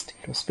enhanced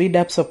to speed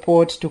up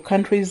support to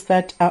countries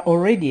that are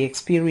already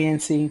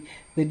experiencing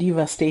the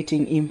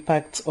devastating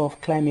impacts of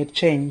climate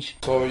change.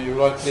 So you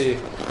rightly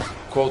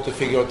quote the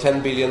figure of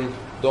 $10 billion,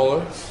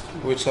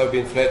 which have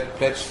been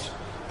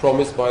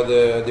promised by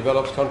the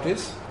developed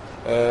countries,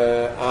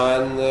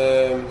 and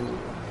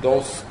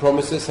those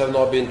promises have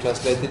now been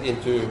translated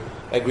into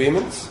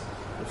agreements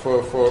for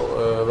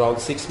around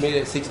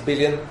 $6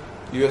 billion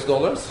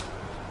US.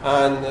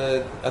 And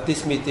at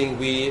this meeting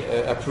we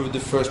approved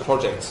the first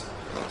projects.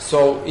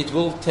 So it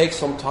will take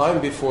some time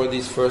before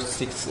these first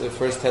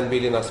 10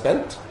 billion are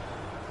spent.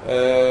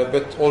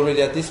 But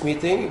already at this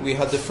meeting we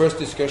had the first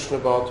discussion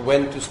about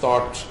when to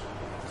start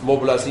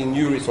mobilizing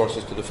new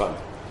resources to the fund.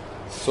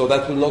 So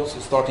that will not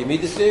start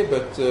immediately,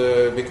 but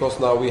because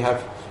now we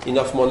have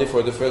enough money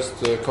for the first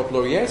couple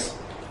of years.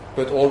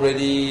 But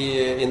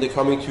already in the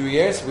coming 2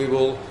 years we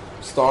will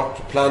start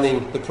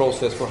planning the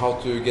process for how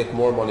to get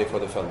more money for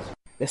the fund.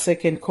 The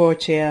second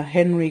co-chair,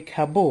 Henrik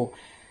Habo,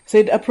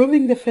 said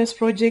approving the first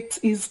projects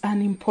is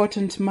an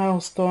important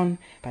milestone,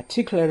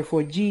 particularly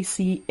for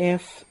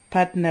GCF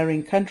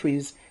partnering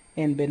countries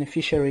and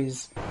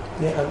beneficiaries.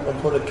 Yeah,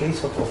 and for the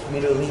case of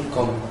middle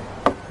income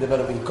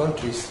developing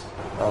countries,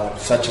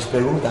 such as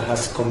Peru, that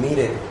has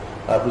committed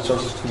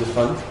resources to the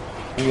fund.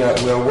 We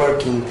are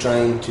working,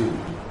 trying to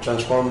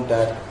transform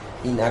that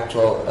in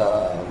actual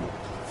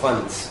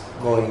funds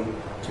going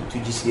to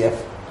GCF.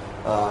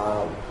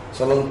 It's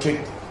a long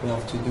trip. We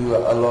have to do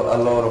a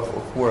lot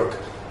of work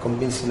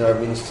convincing our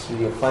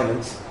Ministry of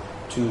Finance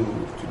to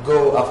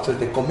go after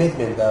the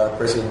commitment that our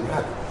President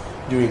had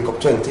during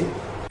COP20.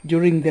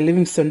 During the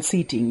Livingstone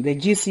sitting, the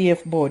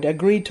GCF board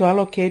agreed to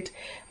allocate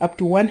up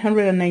to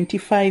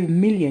 $195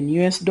 million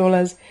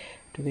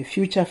to the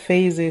future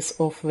phases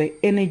of the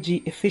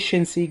Energy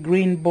Efficiency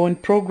Green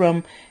Bond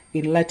Program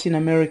in Latin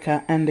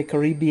America and the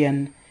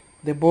Caribbean.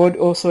 The board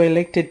also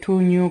elected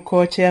 2 new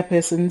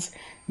co-chairpersons,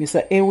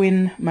 Mr.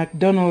 Ewan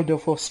MacDonald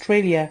of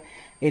Australia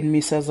and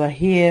Mr.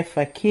 Zahir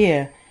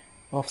Fakir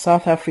of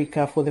South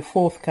Africa for the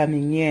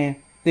forthcoming year.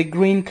 The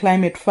Green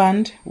Climate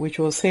Fund, which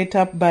was set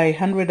up by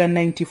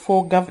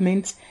 194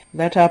 governments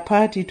that are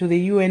party to the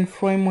UN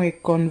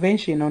Framework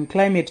Convention on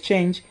Climate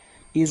Change,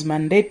 is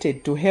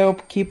mandated to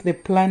help keep the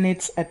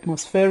planet's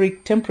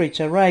atmospheric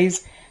temperature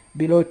rise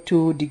below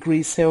 2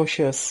 degrees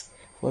Celsius.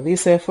 For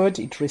this effort,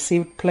 it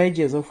received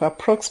pledges of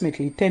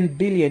approximately $10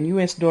 billion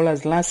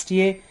last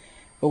year,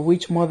 of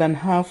which more than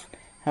half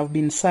have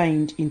been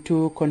signed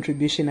into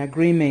contribution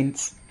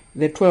agreements.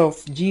 The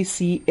 12th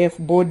GCF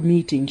board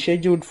meeting,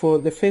 scheduled for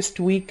the first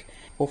week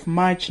of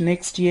March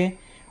next year,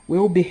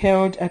 will be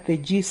held at the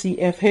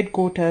GCF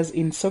headquarters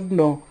in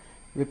Sogno,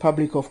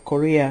 Republic of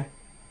Korea.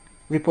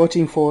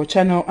 Reporting for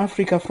Channel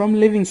Africa from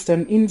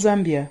Livingstone in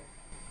Zambia,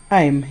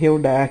 I am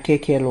Hilda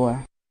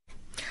Kekelwa.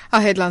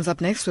 Our headlines up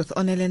next with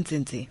Onele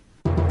Nzinzi.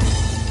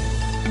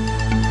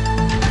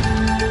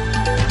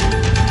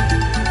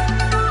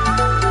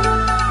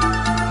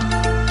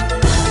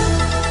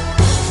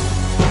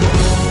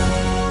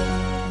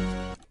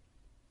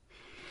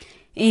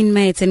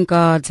 Inmates and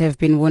guards have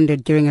been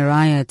wounded during a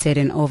riot at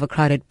an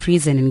overcrowded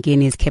prison in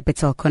Guinea's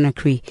capital,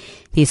 Conakry.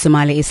 The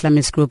Somali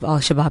Islamist group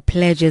Al-Shabaab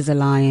pledges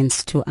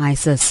alliance to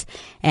ISIS,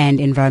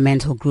 and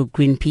environmental group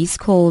Greenpeace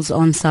calls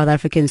on South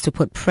Africans to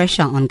put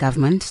pressure on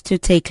government to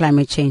take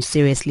climate change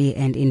seriously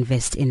and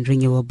invest in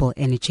renewable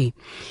energy.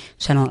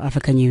 Channel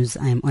Africa News,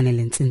 I am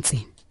Onele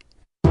Nzinzi.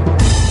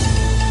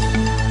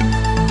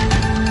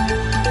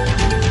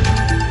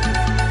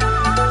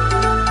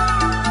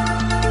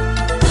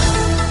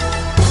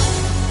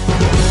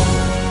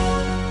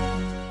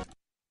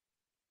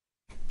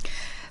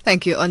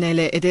 Thank you,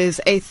 Onele. It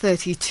is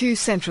 8:32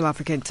 Central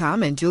African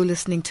Time, and you're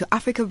listening to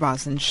Africa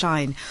Rise and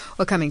Shine.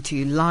 We're coming to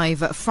you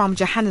live from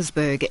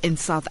Johannesburg in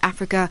South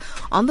Africa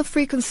on the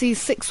frequency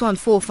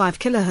 6145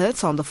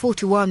 kilohertz on the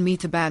 41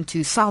 meter band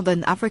to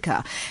Southern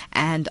Africa,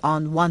 and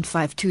on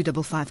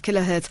 15255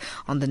 kilohertz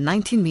on the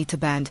 19 meter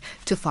band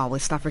to Far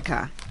West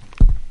Africa.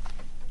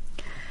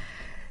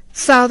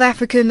 South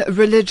African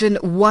Religion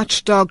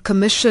Watchdog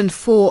Commission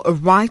for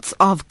Rights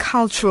of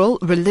Cultural,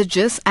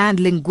 Religious and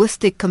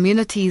Linguistic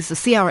Communities, the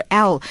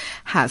CRL,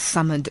 has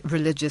summoned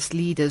religious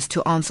leaders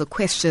to answer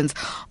questions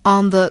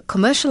on the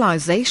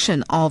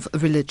commercialization of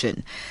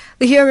religion.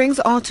 The hearings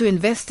are to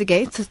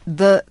investigate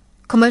the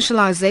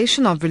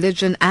commercialization of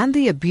religion and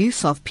the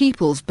abuse of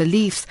people's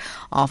beliefs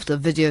after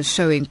videos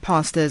showing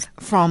pastors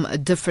from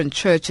different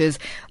churches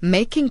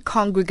making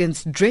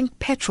congregants drink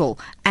petrol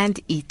and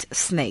eat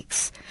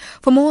snakes.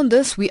 For more on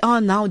this, we are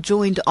now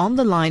joined on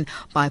the line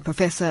by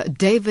Professor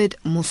David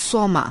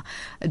Musoma,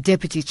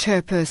 Deputy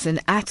Chairperson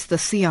at the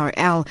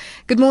CRL.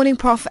 Good morning,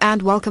 Prof,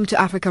 and welcome to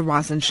Africa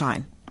Rise and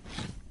Shine.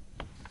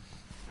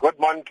 Good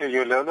morning to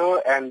you,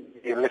 Lulu, and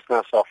the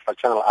listeners of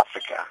Channel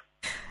Africa.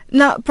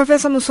 Now,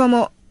 Professor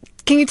Musoma,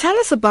 can you tell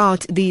us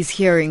about these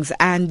hearings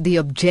and the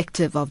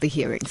objective of the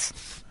hearings?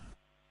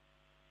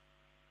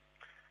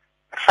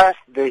 First,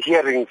 the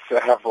hearings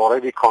have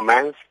already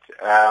commenced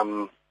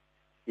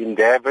in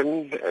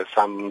Durban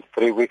some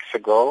 3 weeks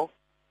ago,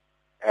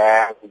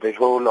 and the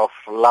whole of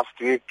last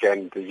week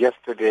and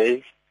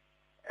yesterday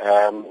we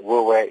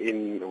are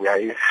in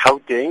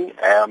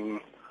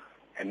Gauteng.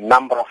 A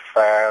number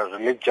of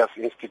religious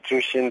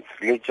institutions,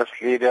 religious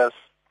leaders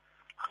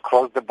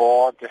across the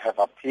board have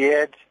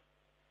appeared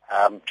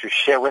to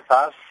share with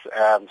us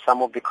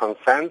some of the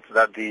concerns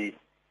that the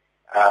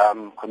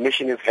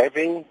Commission is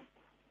having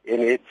in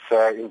its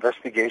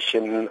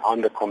investigation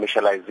on the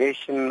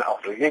commercialization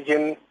of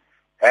religion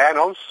and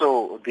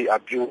also the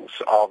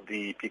abuse of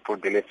the people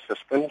belief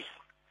systems.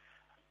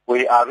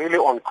 We are really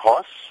on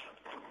course.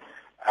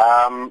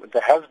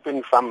 There has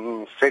been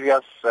some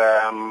serious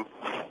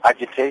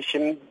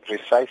agitation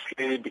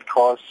precisely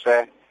because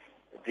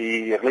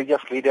the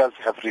religious leaders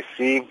have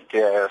received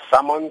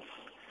summons,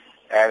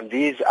 and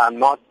these are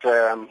not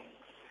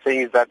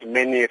things that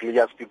many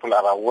religious people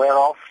are aware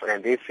of,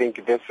 and they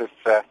think this is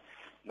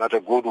not a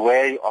good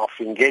way of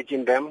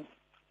engaging them.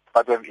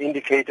 But we've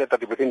indicated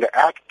that within the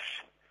Act,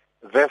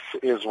 this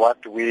is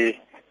what we,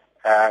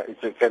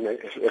 it's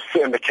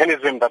a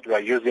mechanism that we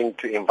are using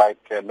to invite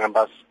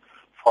members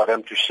for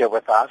them to share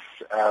with us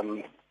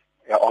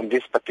on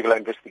this particular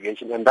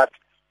investigation, and that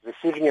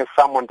receiving a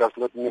summons does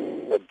not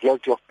mean they're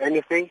guilty of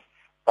anything,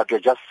 but you're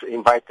just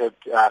invited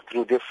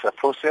through this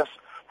process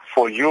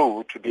for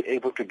you to be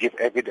able to give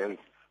evidence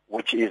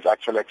which is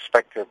actually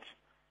expected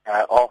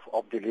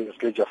of the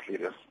religious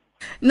leaders.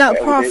 Now,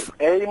 Prof.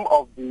 The aim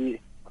of the...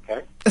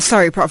 Okay.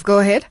 Sorry, Prof. Go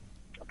ahead.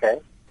 Okay.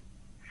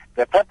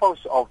 The purpose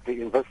of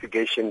the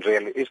investigation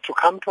really is to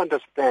come to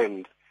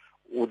understand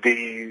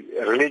the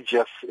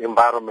religious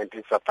environment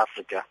in South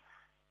Africa,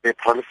 the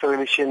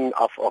proliferation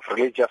of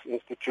religious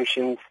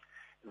institutions,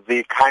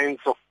 the kinds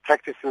of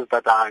practices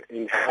that are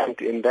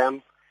inherent in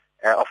them,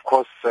 of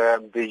course,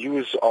 the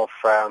use of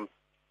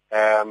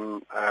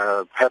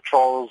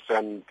petrols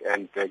and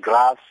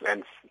grass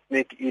and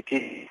snake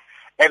eating,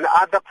 and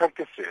other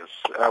practices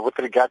with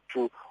regard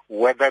to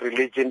whether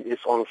religion is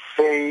on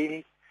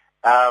sale,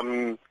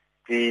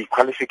 the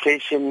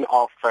qualification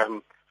of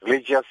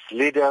religious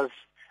leaders,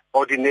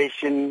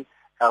 ordination,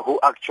 who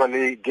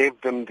actually gave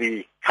them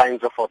the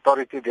kinds of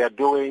authority they are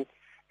doing,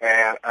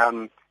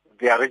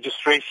 their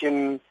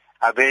registration,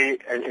 are they,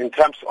 in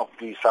terms of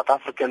the South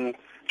African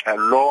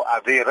law,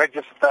 are they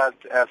registered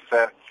as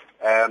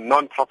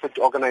non-profit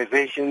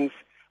organizations?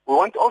 We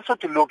want also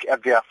to look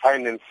at their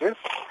finances,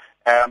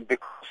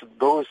 because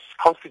those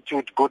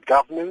constitute good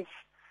governance.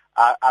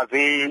 Are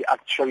they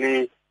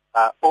actually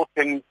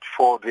open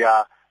for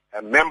their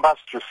members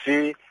to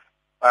see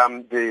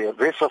the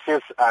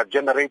resources are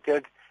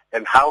generated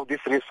and how these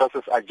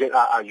resources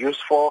are used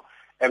for,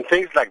 and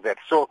things like that.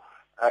 So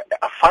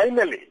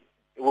finally,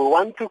 we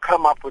want to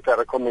come up with a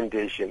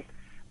recommendation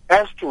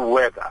as to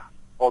whether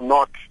or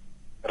not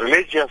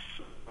religious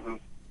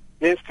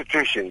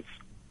institutions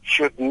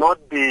should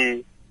not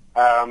be,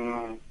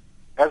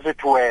 as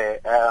it were,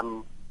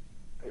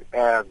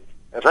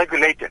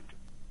 regulated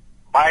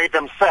by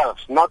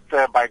themselves, not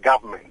by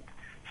government,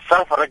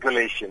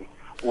 self-regulation,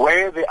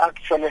 where they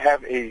actually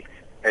have a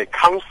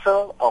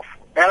council of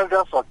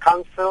elders or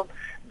council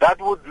that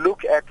would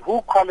look at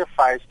who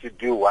qualifies to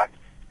do what.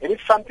 And if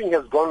something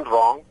has gone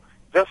wrong,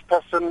 this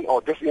person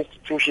or this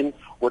institution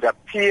would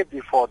appear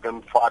before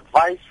them for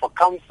advice, for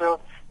counsel,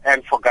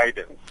 and for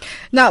guidance.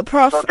 Now,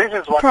 Prof. So this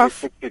is what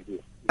Prof. we seek to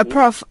do.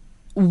 Prof,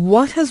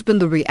 what has been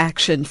the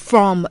reaction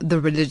from the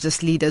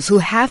religious leaders who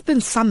have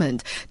been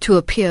summoned to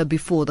appear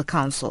before the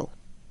council?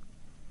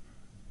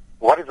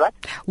 What is that?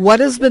 What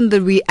has been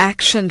the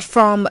reaction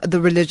from the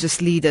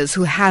religious leaders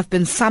who have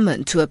been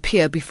summoned to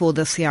appear before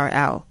the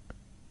CRL?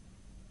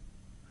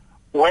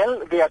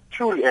 Well, there are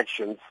two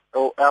reactions.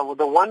 The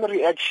one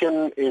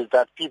reaction is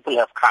that people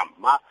have come.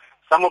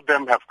 Some of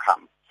them have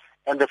come.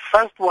 And the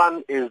first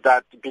one is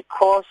that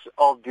because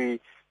of the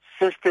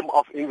system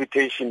of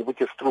invitation, which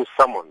is through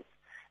summons,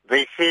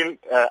 they feel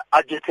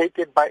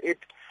agitated by it.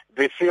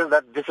 They feel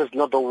that this is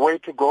not the way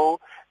to go.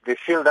 They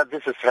feel that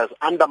this has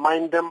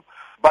undermined them.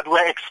 But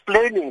we're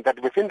explaining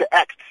that within the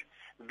Act,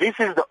 this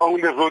is the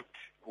only route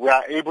we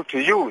are able to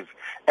use,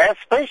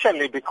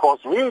 especially because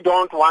we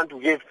don't want to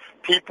give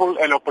people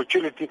an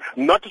opportunity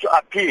not to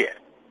appear.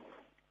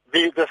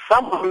 The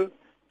summons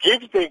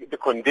gives the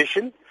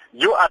condition,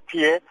 you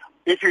appear.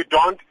 If you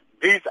don't,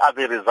 these are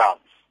the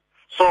results.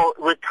 So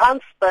we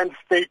can't spend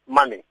state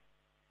money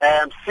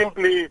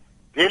simply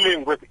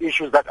dealing with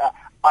issues that are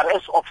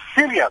of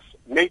serious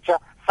nature,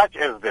 such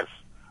as this,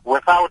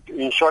 without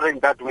ensuring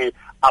that we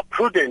are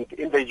prudent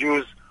in the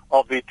use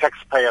of the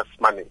taxpayers'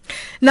 money.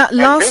 Now,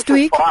 last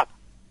week,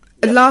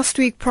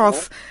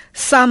 Prof,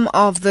 some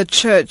of the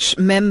church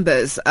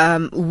members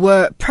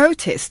were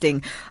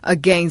protesting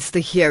against the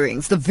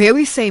hearings, the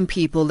very same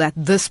people that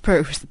this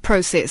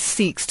process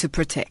seeks to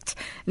protect.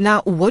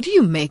 Now, what do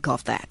you make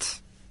of that?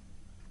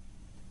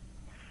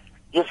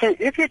 You see,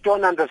 if you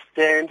don't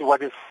understand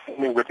what is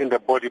happening within the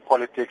body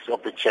politics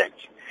of the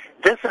church,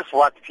 this is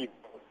what people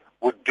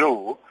would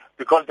do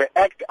because they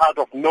act out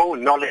of no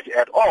knowledge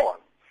at all.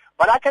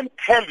 But I can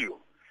tell you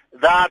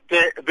that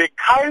the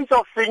kinds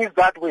of things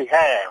that we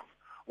have,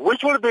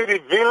 which will be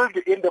revealed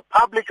in the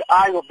public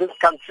eye of this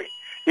country,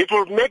 it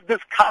will make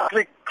this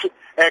country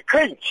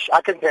cringe,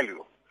 I can tell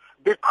you,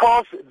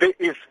 because there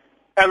is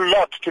a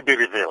lot to be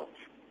revealed.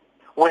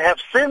 We have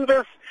seen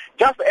this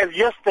just as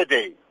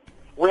yesterday.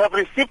 We have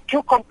received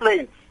 2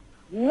 complaints,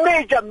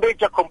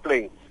 major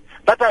complaints,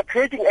 that are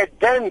creating a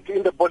dent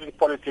in the body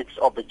politics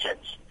of the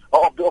church,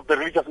 or of the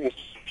religious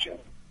institutions.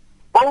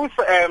 Both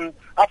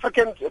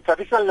African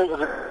traditional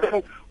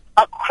religions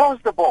across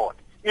the board.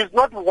 It's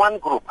not one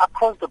group,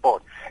 across the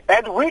board.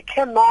 And we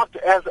cannot,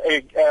 as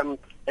an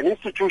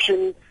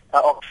institution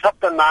of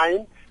Chapter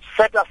 9,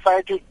 set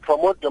aside to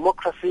promote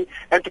democracy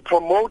and to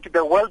promote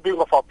the well-being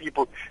of our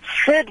people,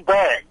 sit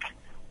back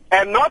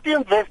and not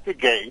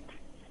investigate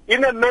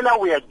in a manner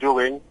we are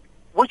doing,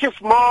 which is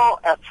more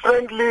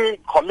friendly,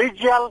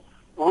 collegial.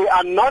 We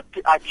are not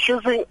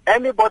accusing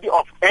anybody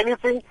of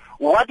anything.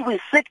 What we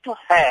seek to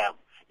have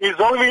is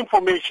only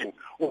information.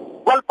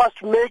 Help us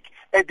to make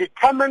a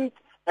determined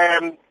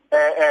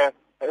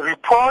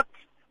report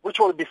which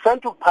will be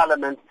sent to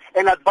Parliament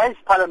and advise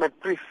Parliament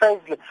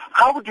precisely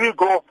how do we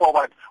go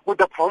forward with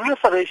the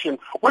proliferation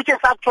which is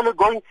actually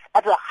going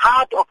at the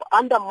heart of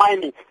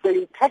undermining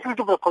the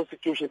integrity of the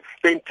Constitution,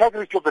 the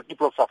integrity of the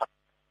people of South Africa.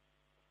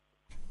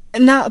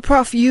 Now,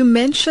 Prof, you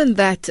mentioned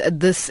that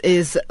this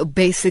is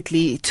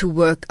basically to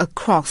work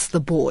across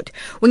the board.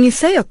 When you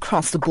say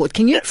across the board,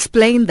 can you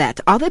explain that?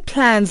 Are there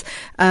plans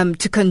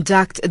to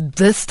conduct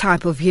this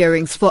type of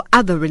hearings for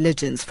other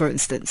religions, for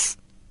instance?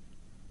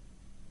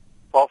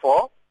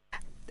 For?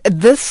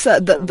 This,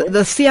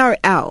 the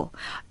CRL,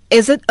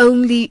 is it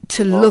only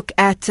to look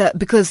at,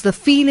 because the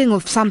feeling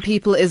of some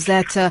people is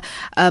that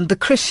the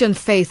Christian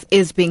faith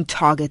is being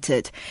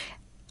targeted.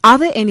 Are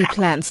there any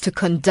plans to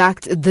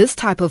conduct this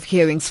type of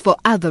hearings for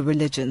other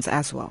religions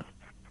as well?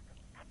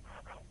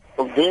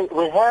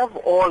 We have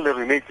all the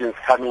religions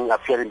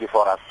appearing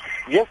before us.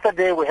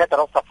 Yesterday we had the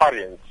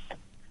Rastafarians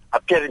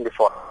appearing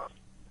before us.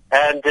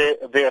 And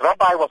the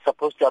rabbi was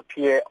supposed to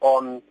appear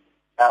on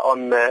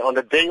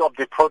the day of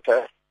the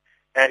protest.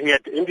 He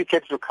had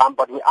indicated to come,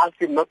 but we asked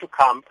him not to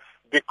come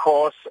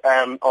because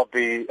of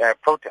the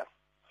protest.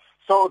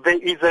 So there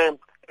is a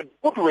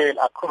goodwill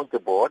across the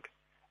board.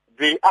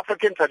 The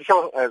African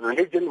traditional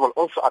religion will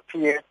also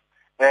appear.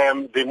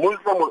 The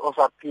Muslim will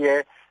also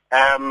appear.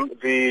 All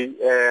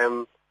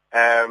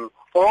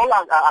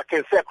I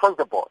can say across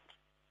the board.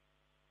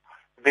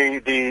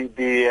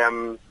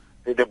 The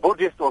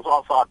Buddhists will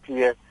also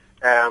appear.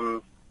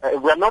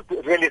 We are not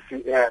really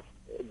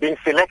being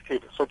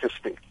selective, so to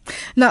speak.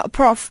 Now,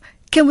 Prof,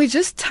 can we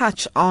just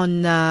touch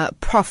on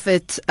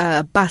Prophet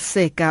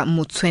Baseka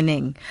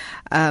Motsoeneng,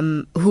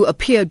 who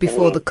appeared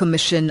before the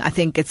commission, I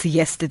think it's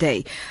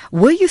yesterday.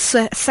 Were you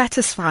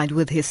satisfied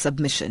with his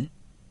submission?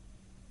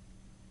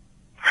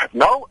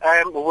 No,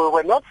 we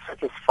were not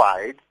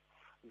satisfied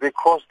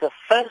because the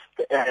first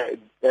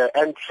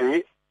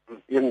entry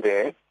in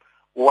there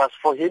was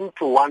for him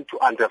to want to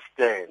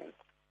understand.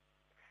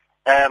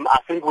 I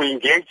think we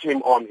engaged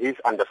him on his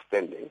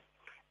understanding.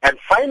 And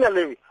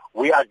finally,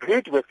 we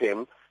agreed with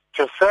him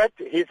to set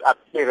his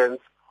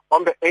appearance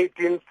on the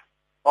 18th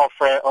of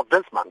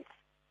this month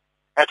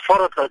at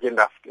 4 o'clock in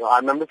the afternoon.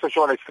 I'm not so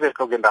sure it's 3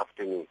 o'clock in the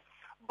afternoon.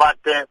 But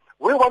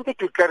we wanted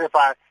to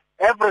clarify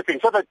everything.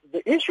 So that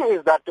the issue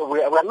is that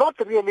we're not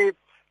really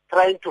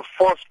trying to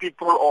force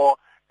people or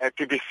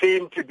to be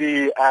seen to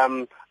be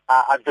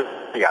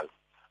adversarial.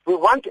 We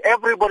want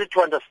everybody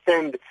to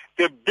understand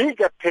the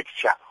bigger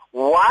picture.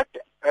 What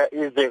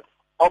is the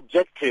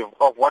objective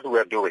of what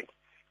we're doing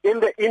in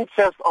the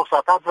interest of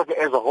South Africa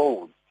as a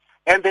whole?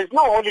 And there's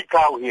no holy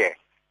cow here.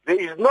 There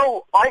is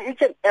no,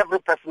 each and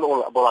every person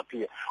will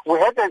appear. We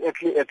had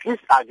at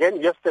least again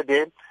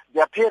yesterday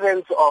the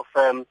appearance of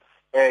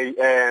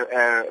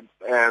a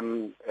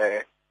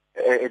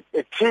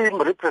team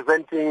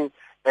representing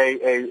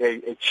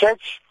a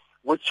church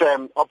which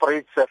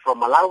operates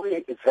from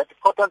Malawi. It's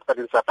headquartered, but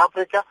in South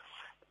Africa.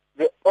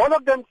 All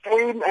of them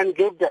came and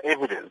gave their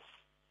evidence.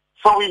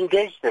 So we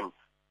engaged them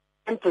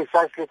in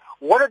precisely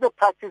what are the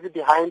practices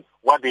behind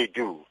what they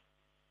do.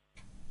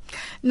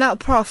 Now,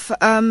 Prof,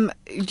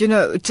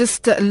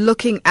 just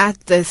looking at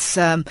this,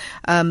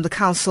 the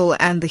council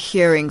and the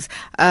hearings,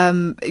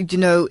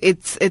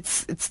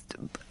 it's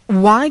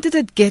why did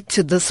it get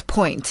to this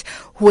point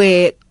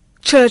where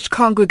church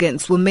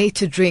congregants were made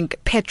to drink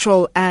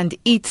petrol and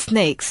eat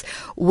snakes,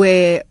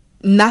 where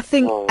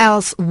nothing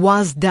else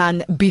was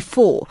done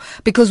before?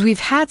 Because we've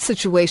had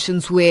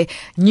situations where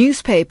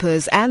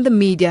newspapers and the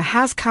media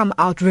has come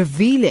out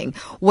revealing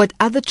what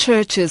other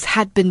churches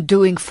had been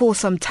doing for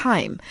some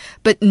time,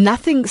 but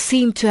nothing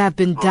seemed to have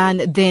been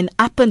done then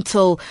up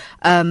until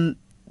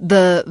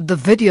the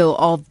video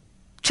of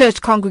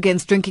church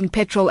congregants drinking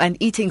petrol and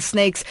eating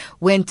snakes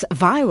went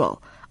viral.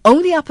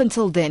 Only up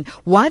until then.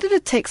 Why did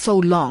it take so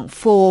long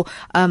for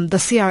the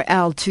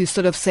CRL to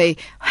sort of say,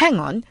 hang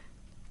on,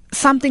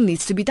 something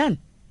needs to be done?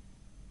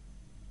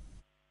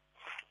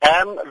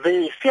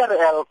 The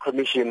CRL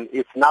Commission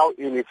is now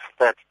in its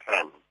third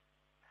term.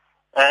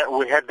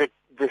 We had the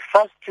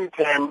first two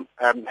terms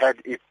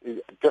had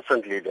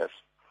different leaders.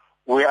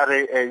 We are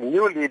a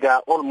new leader,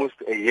 almost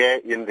a year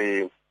in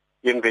the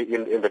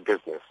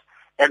business.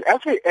 And as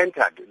we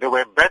entered, there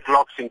were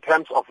backlogs in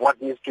terms of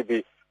what needs to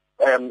be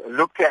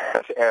looked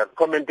at,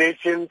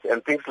 recommendations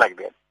and things like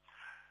that.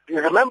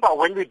 You remember,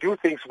 when we do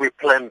things, we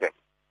plan them.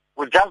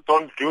 We just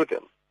don't do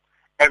them.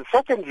 And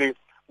secondly,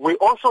 we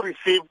also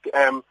received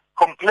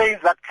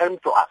complaints that came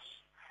to us.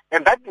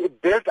 And that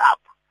built up,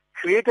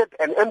 created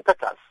an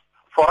impetus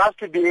for us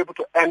to be able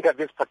to enter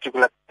this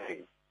particular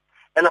thing.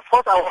 And of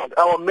course,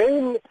 our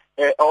main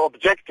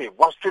objective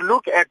was to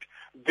look at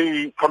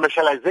the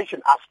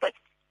commercialization aspect,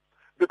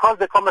 because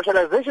the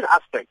commercialization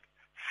aspect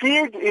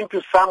feeds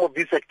into some of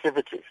these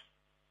activities.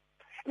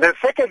 And then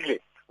secondly,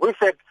 we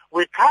said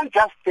we can't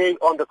just stay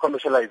on the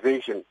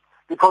commercialization,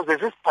 because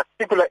there's this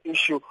particular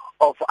issue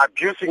of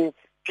abusing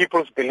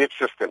people's belief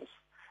systems.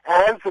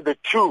 Hence, the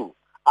two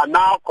are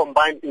now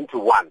combined into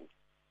one.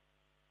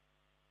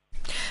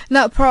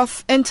 Now,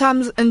 Prof, in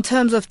terms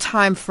of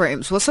time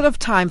frames, what sort of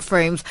time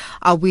frames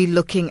are we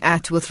looking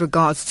at with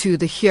regards to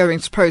the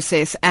hearings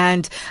process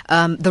and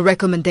the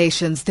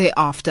recommendations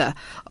thereafter?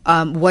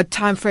 What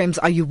time frames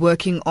are you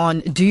working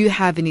on? Do you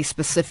have any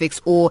specifics,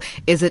 or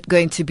is it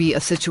going to be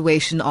a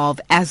situation of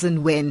as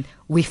and when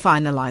we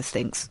finalize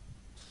things?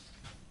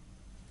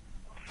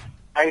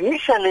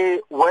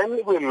 Initially, when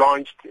we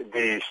launched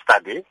the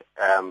study,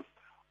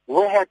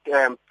 we had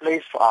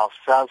placed for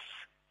ourselves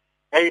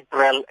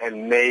April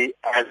and May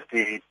as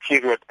the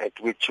period at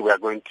which we are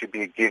going to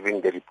be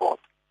giving the report.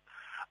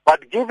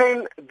 But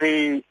given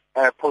the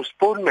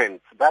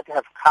postponements that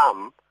have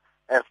come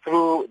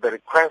through the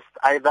request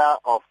either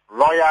of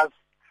lawyers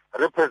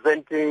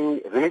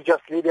representing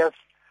religious leaders,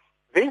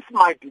 this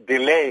might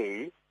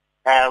delay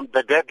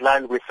the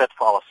deadline we set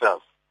for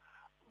ourselves.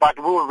 But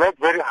we will work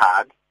very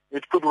hard.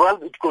 It could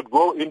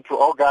go into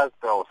August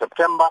or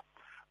September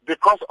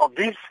because of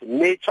this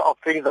nature of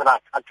things that are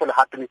actually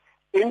happening,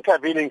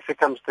 intervening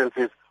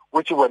circumstances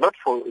which were not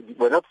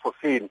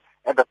foreseen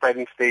at the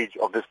planning stage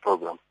of this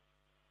program.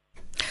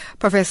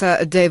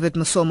 Professor David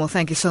Musomo,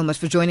 thank you so much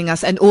for joining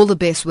us, and all the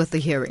best with the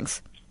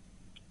hearings.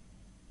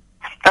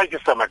 Thank you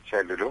so much,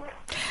 Lulu.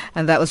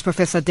 And that was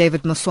Professor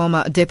David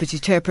Musomo, Deputy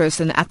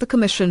Chairperson at the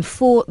Commission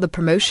for the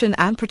Promotion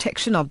and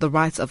Protection of the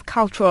Rights of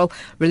Cultural,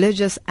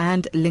 Religious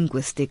and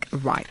Linguistic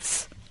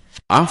Rights.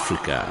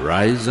 Africa,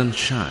 rise and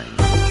shine.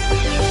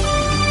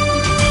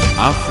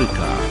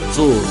 Africa,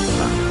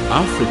 zorka.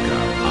 Africa,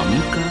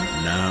 amka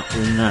na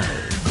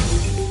ungae.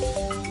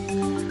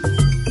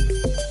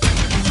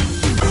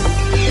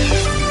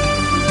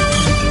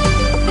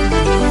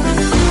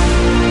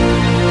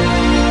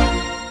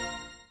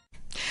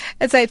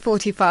 It's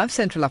 8:45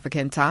 Central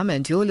African Time,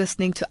 and you're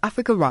listening to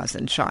Africa Rise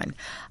and Shine.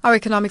 Our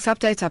economics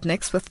update up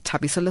next with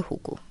Thabiso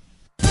Lehuku.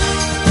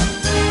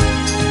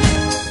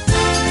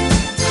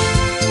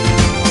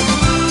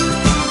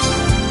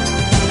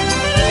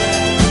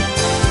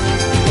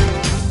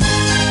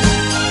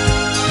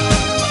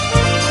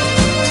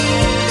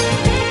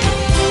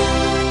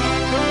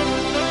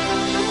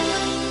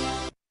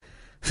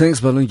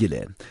 Thanks,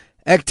 Balungile.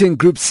 Acting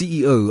Group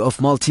CEO of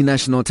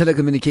multinational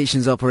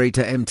telecommunications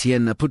operator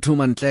MTN,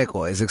 Phuthuma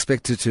Nhleko, is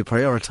expected to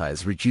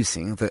prioritize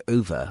reducing the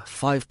over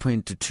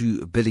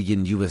 $5.2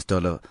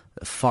 billion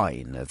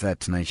fine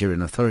that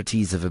Nigerian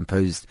authorities have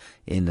imposed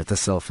in the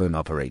cell phone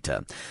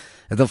operator.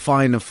 The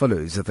fine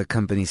follows the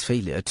company's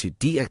failure to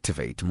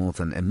deactivate more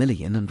than 1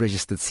 million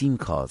unregistered SIM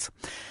cards.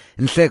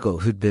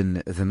 Nhleko, who'd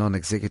been the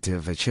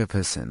non-executive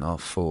chairperson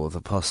for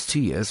the past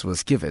 2 years,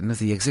 was given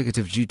the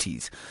executive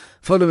duties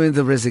following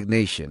the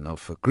resignation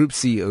of Group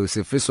CEO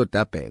Sifiso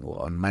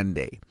Dabengwa on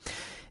Monday.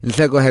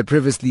 Nhleko had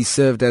previously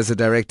served as a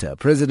director,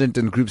 president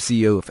and group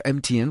CEO of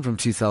MTN from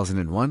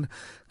 2001.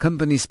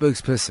 Company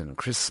spokesperson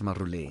Chris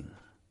Maruleng.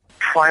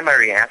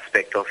 Primary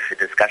aspect of the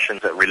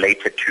discussions that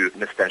related to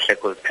Mr.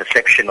 Nhleko's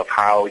perception of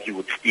how he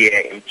would steer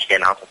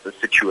MTN out of the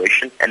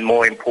situation, and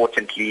more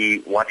importantly,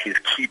 what his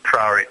key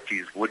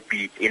priorities would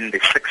be in the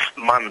 6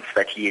 months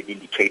that he had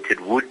indicated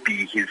would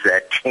be his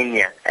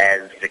tenure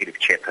as executive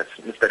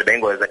chairperson. Mr.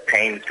 Dabengwa is at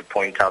pains to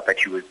point out that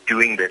he was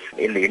doing this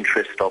in the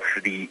interest of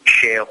the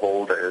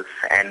shareholders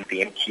and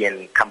the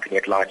MTN company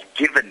at large,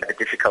 given the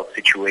difficult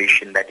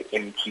situation that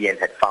MTN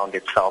had found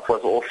itself. It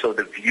was also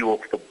the view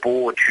of the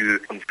board to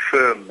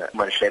confirm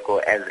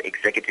Nhleko as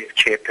executive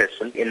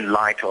chairperson in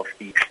light of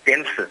the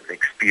extensive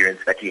experience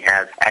that he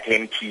has at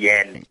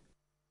MTN.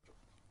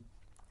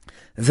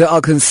 There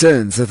are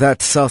concerns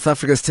that South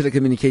Africa's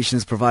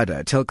telecommunications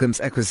provider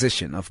Telkom's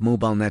acquisition of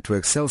mobile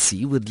network Cell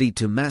C would lead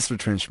to mass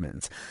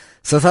retrenchments.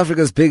 South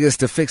Africa's biggest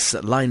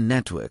fixed-line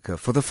network,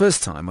 for the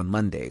first time on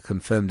Monday,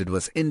 confirmed it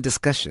was in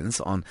discussions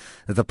on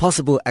the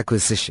possible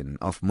acquisition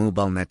of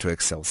mobile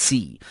network Cell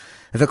C.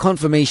 The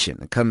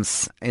confirmation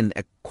comes in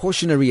a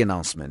cautionary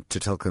announcement to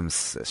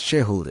Telkom's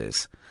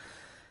shareholders.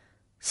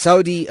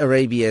 Saudi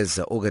Arabia's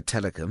Ooredoo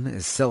Telecom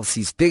is Cell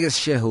C's biggest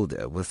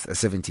shareholder with a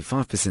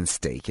 75%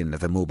 stake in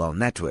the mobile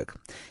network.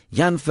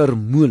 Jan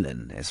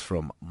Vermeulen is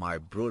from My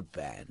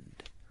Broadband.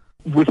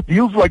 With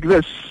deals like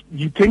this,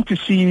 you tend to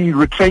see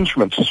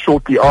retrenchments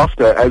shortly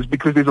after,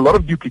 because there's a lot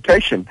of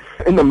duplication.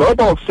 In the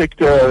mobile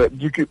sector,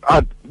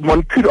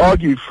 one could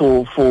argue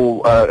for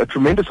a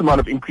tremendous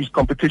amount of increased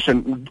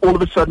competition. All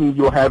of a sudden,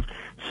 you'll have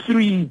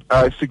 3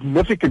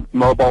 significant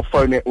mobile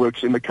phone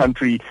networks in the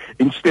country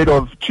instead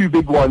of 2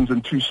 big ones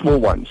and 2 small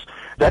ones.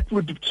 That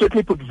would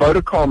certainly put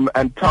Vodacom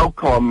and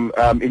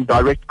Telkom in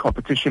direct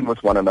competition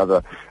with one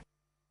another.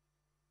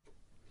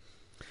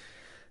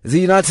 The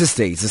United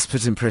States is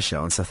putting pressure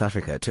on South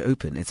Africa to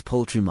open its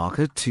poultry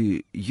market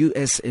to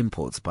U.S.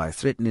 imports by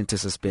threatening to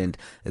suspend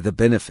the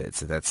benefits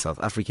that South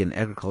African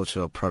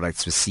agricultural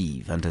products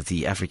receive under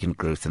the African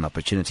Growth and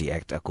Opportunity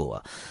Act,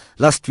 AGOA.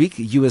 Last week,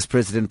 U.S.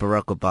 President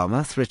Barack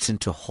Obama threatened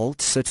to halt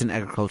certain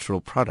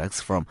agricultural products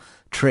from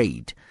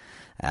trade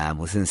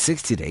within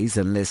 60 days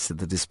unless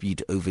the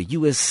dispute over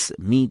U.S.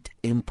 meat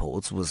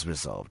imports was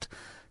resolved.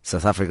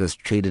 South Africa's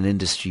Trade and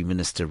Industry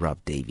Minister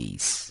Rob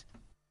Davies.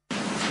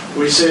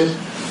 We said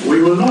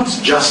we will not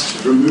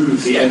just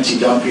remove the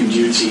anti-dumping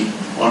duty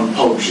on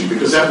poultry,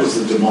 because that was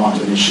the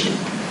demand initially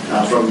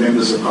from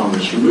members of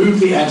Congress. Remove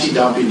the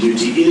anti-dumping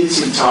duty in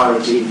its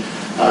entirety.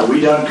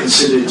 We don't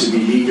consider it to be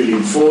legally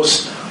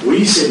enforced.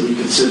 We said we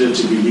consider it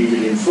to be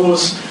legally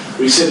enforced.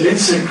 We said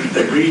let's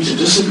agree to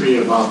disagree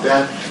about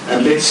that,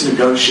 and let's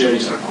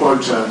negotiate a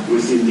quota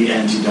within the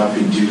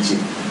anti-dumping duty.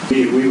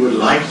 We would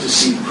like to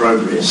see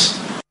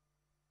progress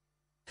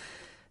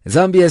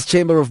Zambia's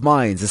Chamber of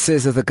Mines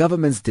says that the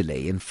government's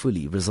delay in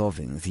fully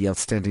resolving the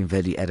outstanding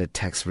value-added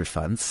tax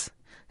refunds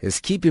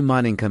is keeping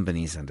mining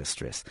companies under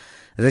stress.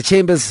 The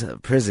Chamber's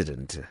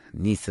president,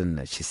 Nathan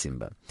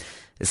Chisimba,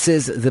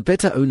 says the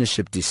better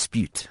ownership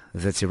dispute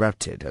that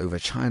erupted over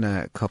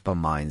China Copper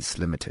Mines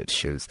Limited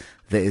shows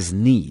there is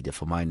need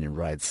for mining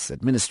rights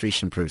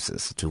administration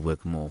process to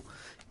work more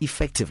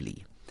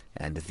effectively,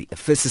 and the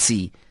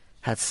efficacy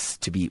has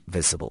to be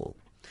visible.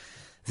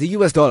 The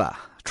US dollar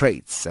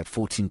trades at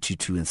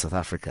 14.22 in South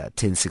Africa,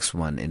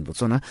 10.61 in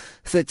Botswana,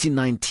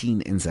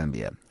 13.19 in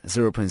Zambia,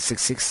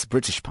 0.66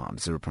 British pound,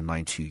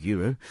 0.92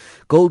 euro,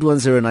 gold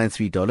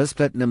 $1093,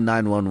 platinum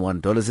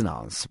 $911 an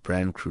ounce,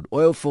 Brent crude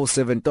oil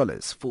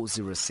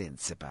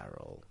 $47.40 a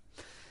barrel.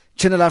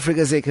 Channel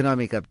Africa's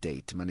economic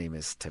update. My name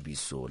is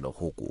Tabiso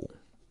Lohoko.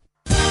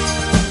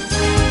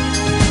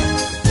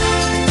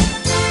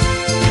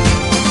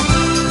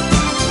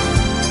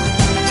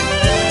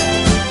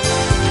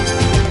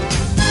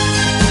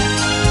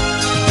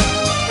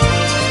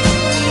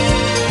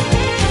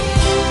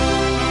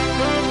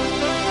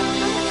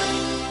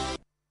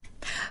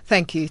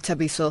 Thank you,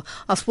 Tabiso.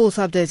 Our sports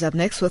updates up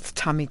next with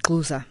Tammy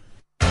Kluza.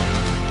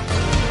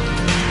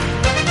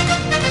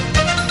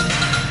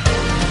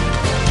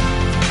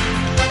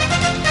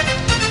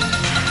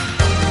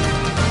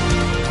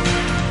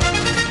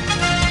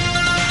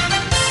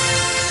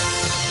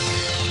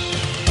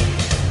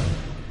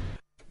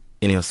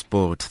 In your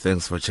sport,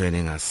 thanks for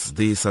joining us.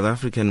 The South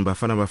African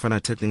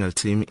Bafana technical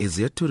team is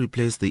yet to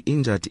replace the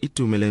injured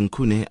Itumeleng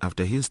Khune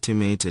after his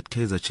teammate at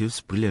Kaizer Chiefs,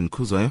 Brilliant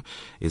Khuzwayo,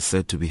 is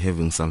said to be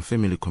having some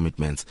family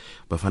commitments.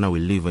 Bafana will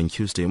leave on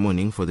Tuesday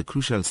morning for the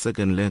crucial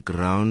second leg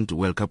round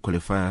World Cup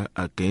qualifier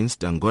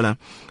against Angola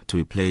to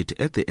be played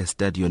at the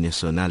Estadio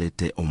Nacional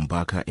de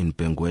Umbaka in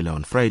Benguela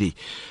on Friday.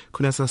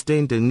 Khune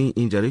sustained a knee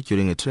injury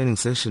during a training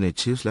session at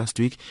Chiefs last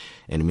week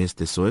and missed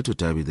the Soweto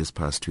derby this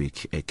past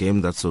week, a game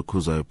that saw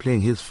Khuzwayo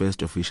playing his first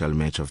official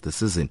match of the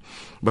season.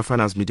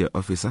 Bafana's media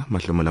officer,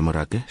 Mahlomola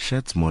Morake,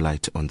 sheds more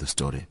light on the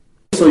story.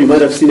 So you might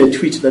have seen a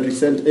tweet that we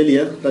sent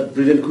earlier that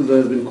Brilliant Khuzwayo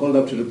has been called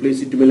up to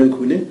replace Itumeleng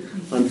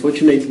Khune.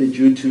 Unfortunately,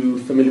 due to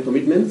family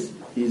commitments,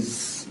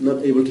 he's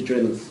not able to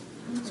join us.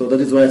 So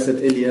that is why I said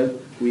earlier,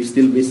 we're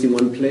still missing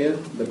one player,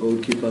 the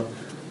goalkeeper,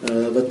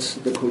 that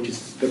the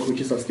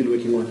coaches are still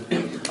working on.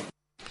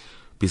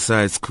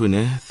 Besides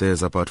Khune,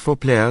 there's about 4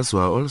 players who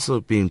are also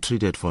being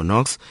treated for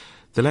knocks.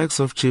 The likes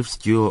of Chiefs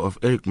duo of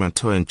Eric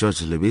Mato and George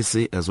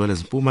Lebisi, as well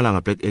as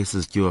Mpumalanga Black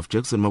Aces duo of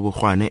Jackson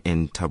Mabukhwane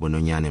and Thabo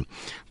Nonyane.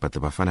 But the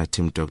Bafana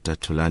team Dr.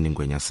 Thulani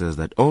Ngwenya says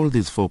that all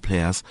these 4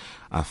 players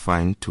are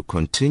fine to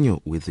continue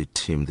with the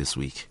team this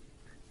week.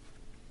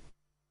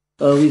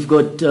 We've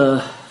got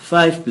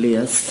 5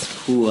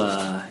 players who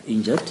are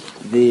injured.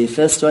 The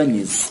first one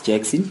is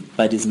Jackson,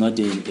 but it's not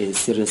a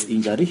serious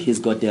injury. He's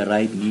got a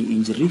right knee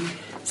injury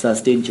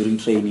sustained during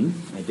training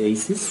at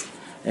Aces,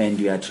 and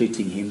we are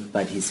treating him,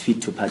 but he's fit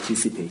to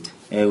participate.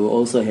 We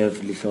also have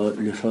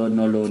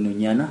Lihonolo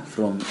Nunyana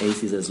from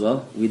Aces as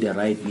well, with a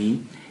right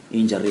knee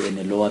injury and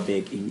a lower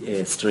back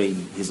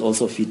strain. He's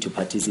also fit to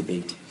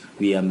participate.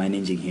 We are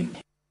managing him.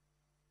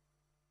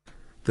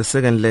 The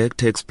second leg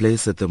takes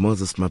place at the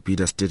Moses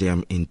Mabhida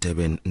Stadium in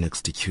Durban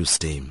next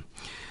Tuesday.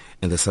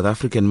 And the South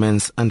African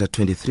men's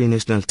under-23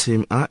 national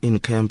team are in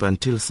camp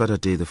until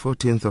Saturday the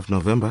 14th of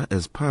November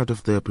as part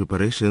of their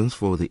preparations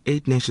for the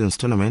 8 Nations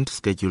tournament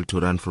scheduled to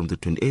run from the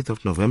 28th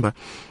of November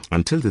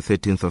until the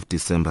 13th of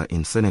December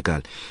in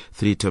Senegal.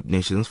 3 top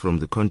nations from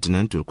the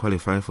continent will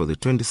qualify for the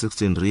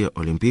 2016 Rio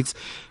Olympics.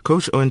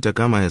 Coach Owen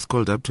Tagama has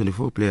called up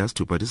 24 players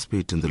to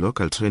participate in the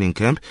local training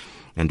camp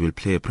and will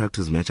play a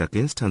practice match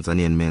against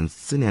Tanzanian men's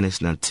senior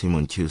national team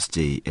on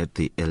Tuesday at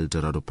the El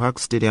Dorado Park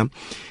Stadium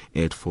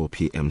at 4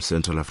 p.m.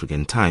 Central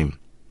African Time.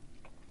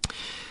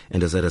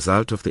 And as a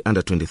result of the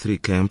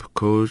under-23 camp,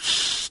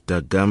 Coach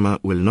Tagama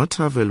will not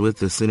travel with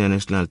the senior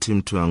national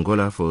team to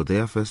Angola for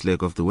their first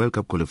leg of the World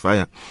Cup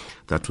qualifier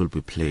that will be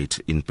played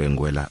in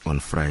Benguela on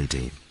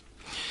Friday.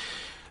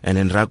 And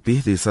in rugby,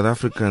 the South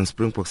African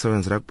Springbok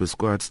Sevens rugby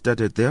squad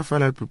started their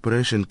final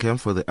preparation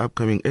camp for the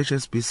upcoming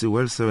HSBC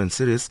World 7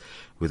 Series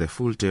with a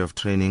full day of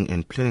training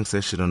and planning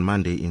session on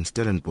Monday in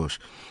Stellenbosch.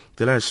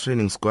 The large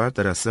training squad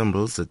that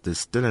assembles at the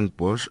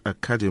Stellenbosch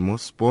Academy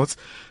of Sports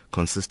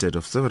consisted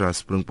of several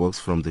Springboks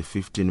from the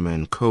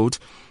 15-man code,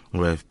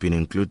 who have been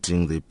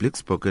including the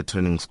Blikspocket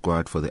training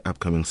squad for the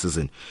upcoming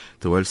season.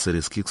 The World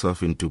Series kicks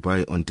off in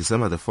Dubai on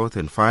December the 4th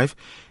and 5th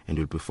and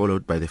will be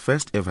followed by the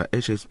first ever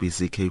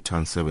HSBC Cape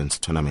Town Sevens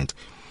tournament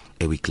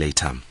a week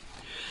later.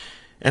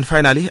 And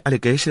finally,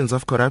 allegations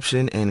of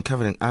corruption and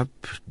covering up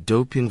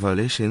doping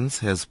violations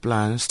has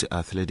plunged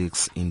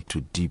athletics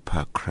into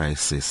deeper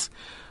crisis.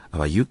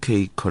 Our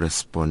UK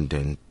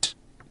correspondent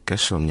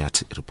Keshom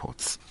Nyati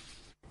reports.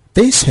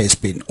 This has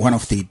been one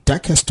of the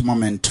darkest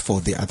moments for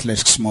the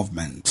athletics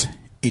movement.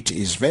 It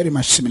is very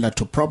much similar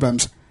to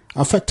problems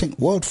affecting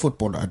World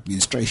Football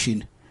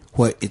Administration,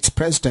 where its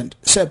president,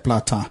 Sepp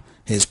Blatter,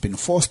 has been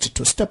forced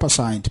to step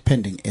aside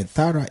pending a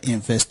thorough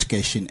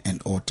investigation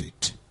and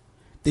audit.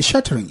 The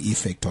shattering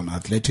effect on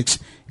athletics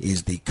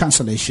is the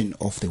cancellation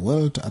of the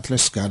World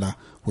Athletics Gala,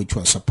 which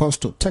was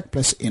supposed to take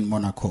place in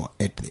Monaco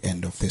at the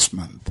end of this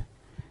month.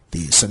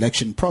 The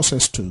selection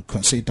process to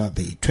consider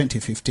the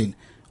 2015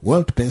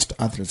 World Best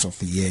Athletes of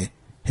the Year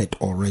had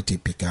already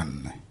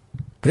begun.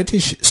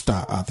 British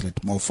star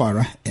athlete Mo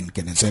Farah and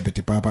Genezebe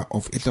Dibaba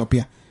of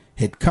Ethiopia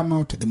had come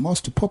out the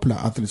most popular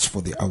athletes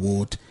for the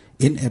award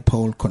in a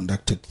poll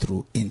conducted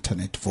through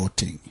internet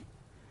voting.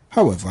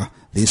 However,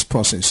 this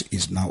process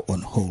is now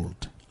on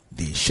hold.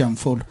 The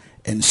shameful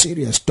and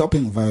serious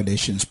doping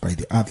violations by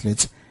the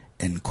athletes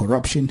and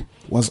corruption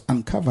was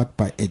uncovered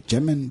by a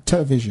German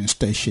television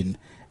station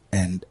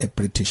and a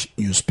British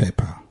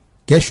newspaper.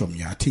 Gesho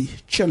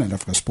Mnyati, Channel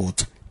Africa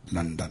Sports,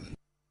 London.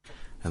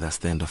 And that's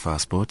the end of our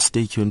sport.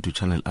 Stay tuned to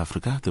Channel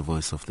Africa, the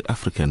voice of the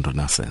African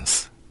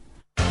Renaissance.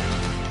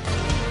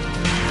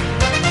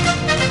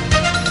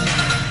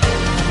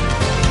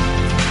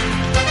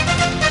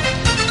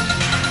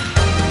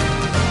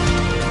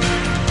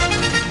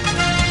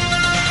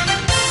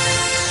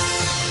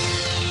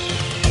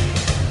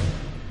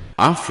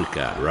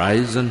 Africa,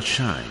 rise and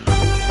shine.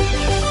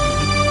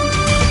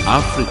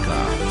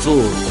 Africa,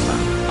 zorka.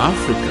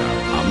 Africa,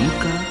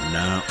 amka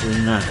na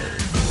ung'are.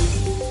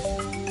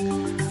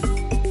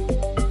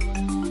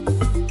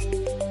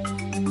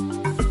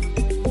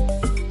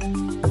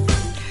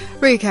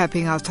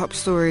 Recapping our top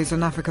stories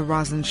on Africa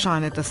Rise and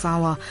Shine at this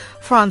hour,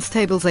 France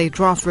tables a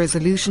draft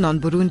resolution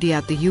on Burundi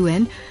at the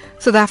UN.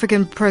 South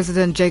African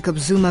President Jacob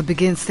Zuma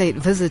begins state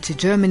visit to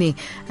Germany,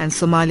 and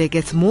Somalia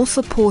gets more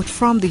support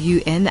from the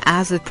UN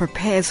as it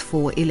prepares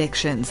for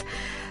elections.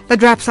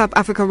 That wraps up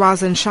Africa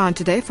Rise and Shine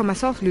today. For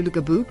myself, Lulu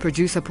Gabu,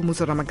 producer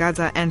Pumuzo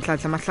Ramagaza and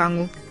Tlantla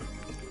Mahlangu,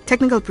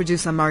 technical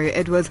producer Mario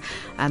Edwards,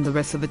 and the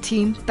rest of the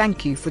team,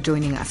 thank you for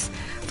joining us.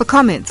 For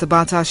comments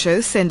about our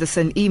show, send us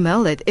an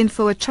email at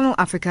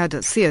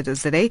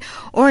info@channelafrica.co.za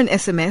or an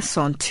SMS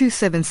on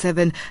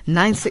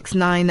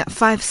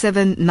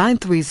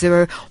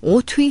 277-969-57930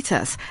 or tweet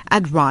us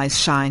at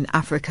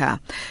RiseShineAfrica.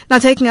 Now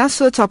taking us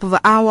to the top of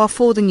the hour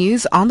for the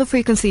news on the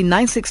frequency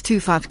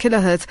 9625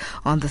 kHz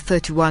on the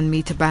 31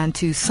 meter band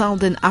to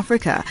Southern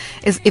Africa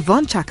is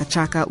Yvonne Chaka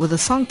Chaka with a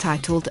song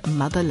titled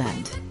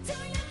Motherland.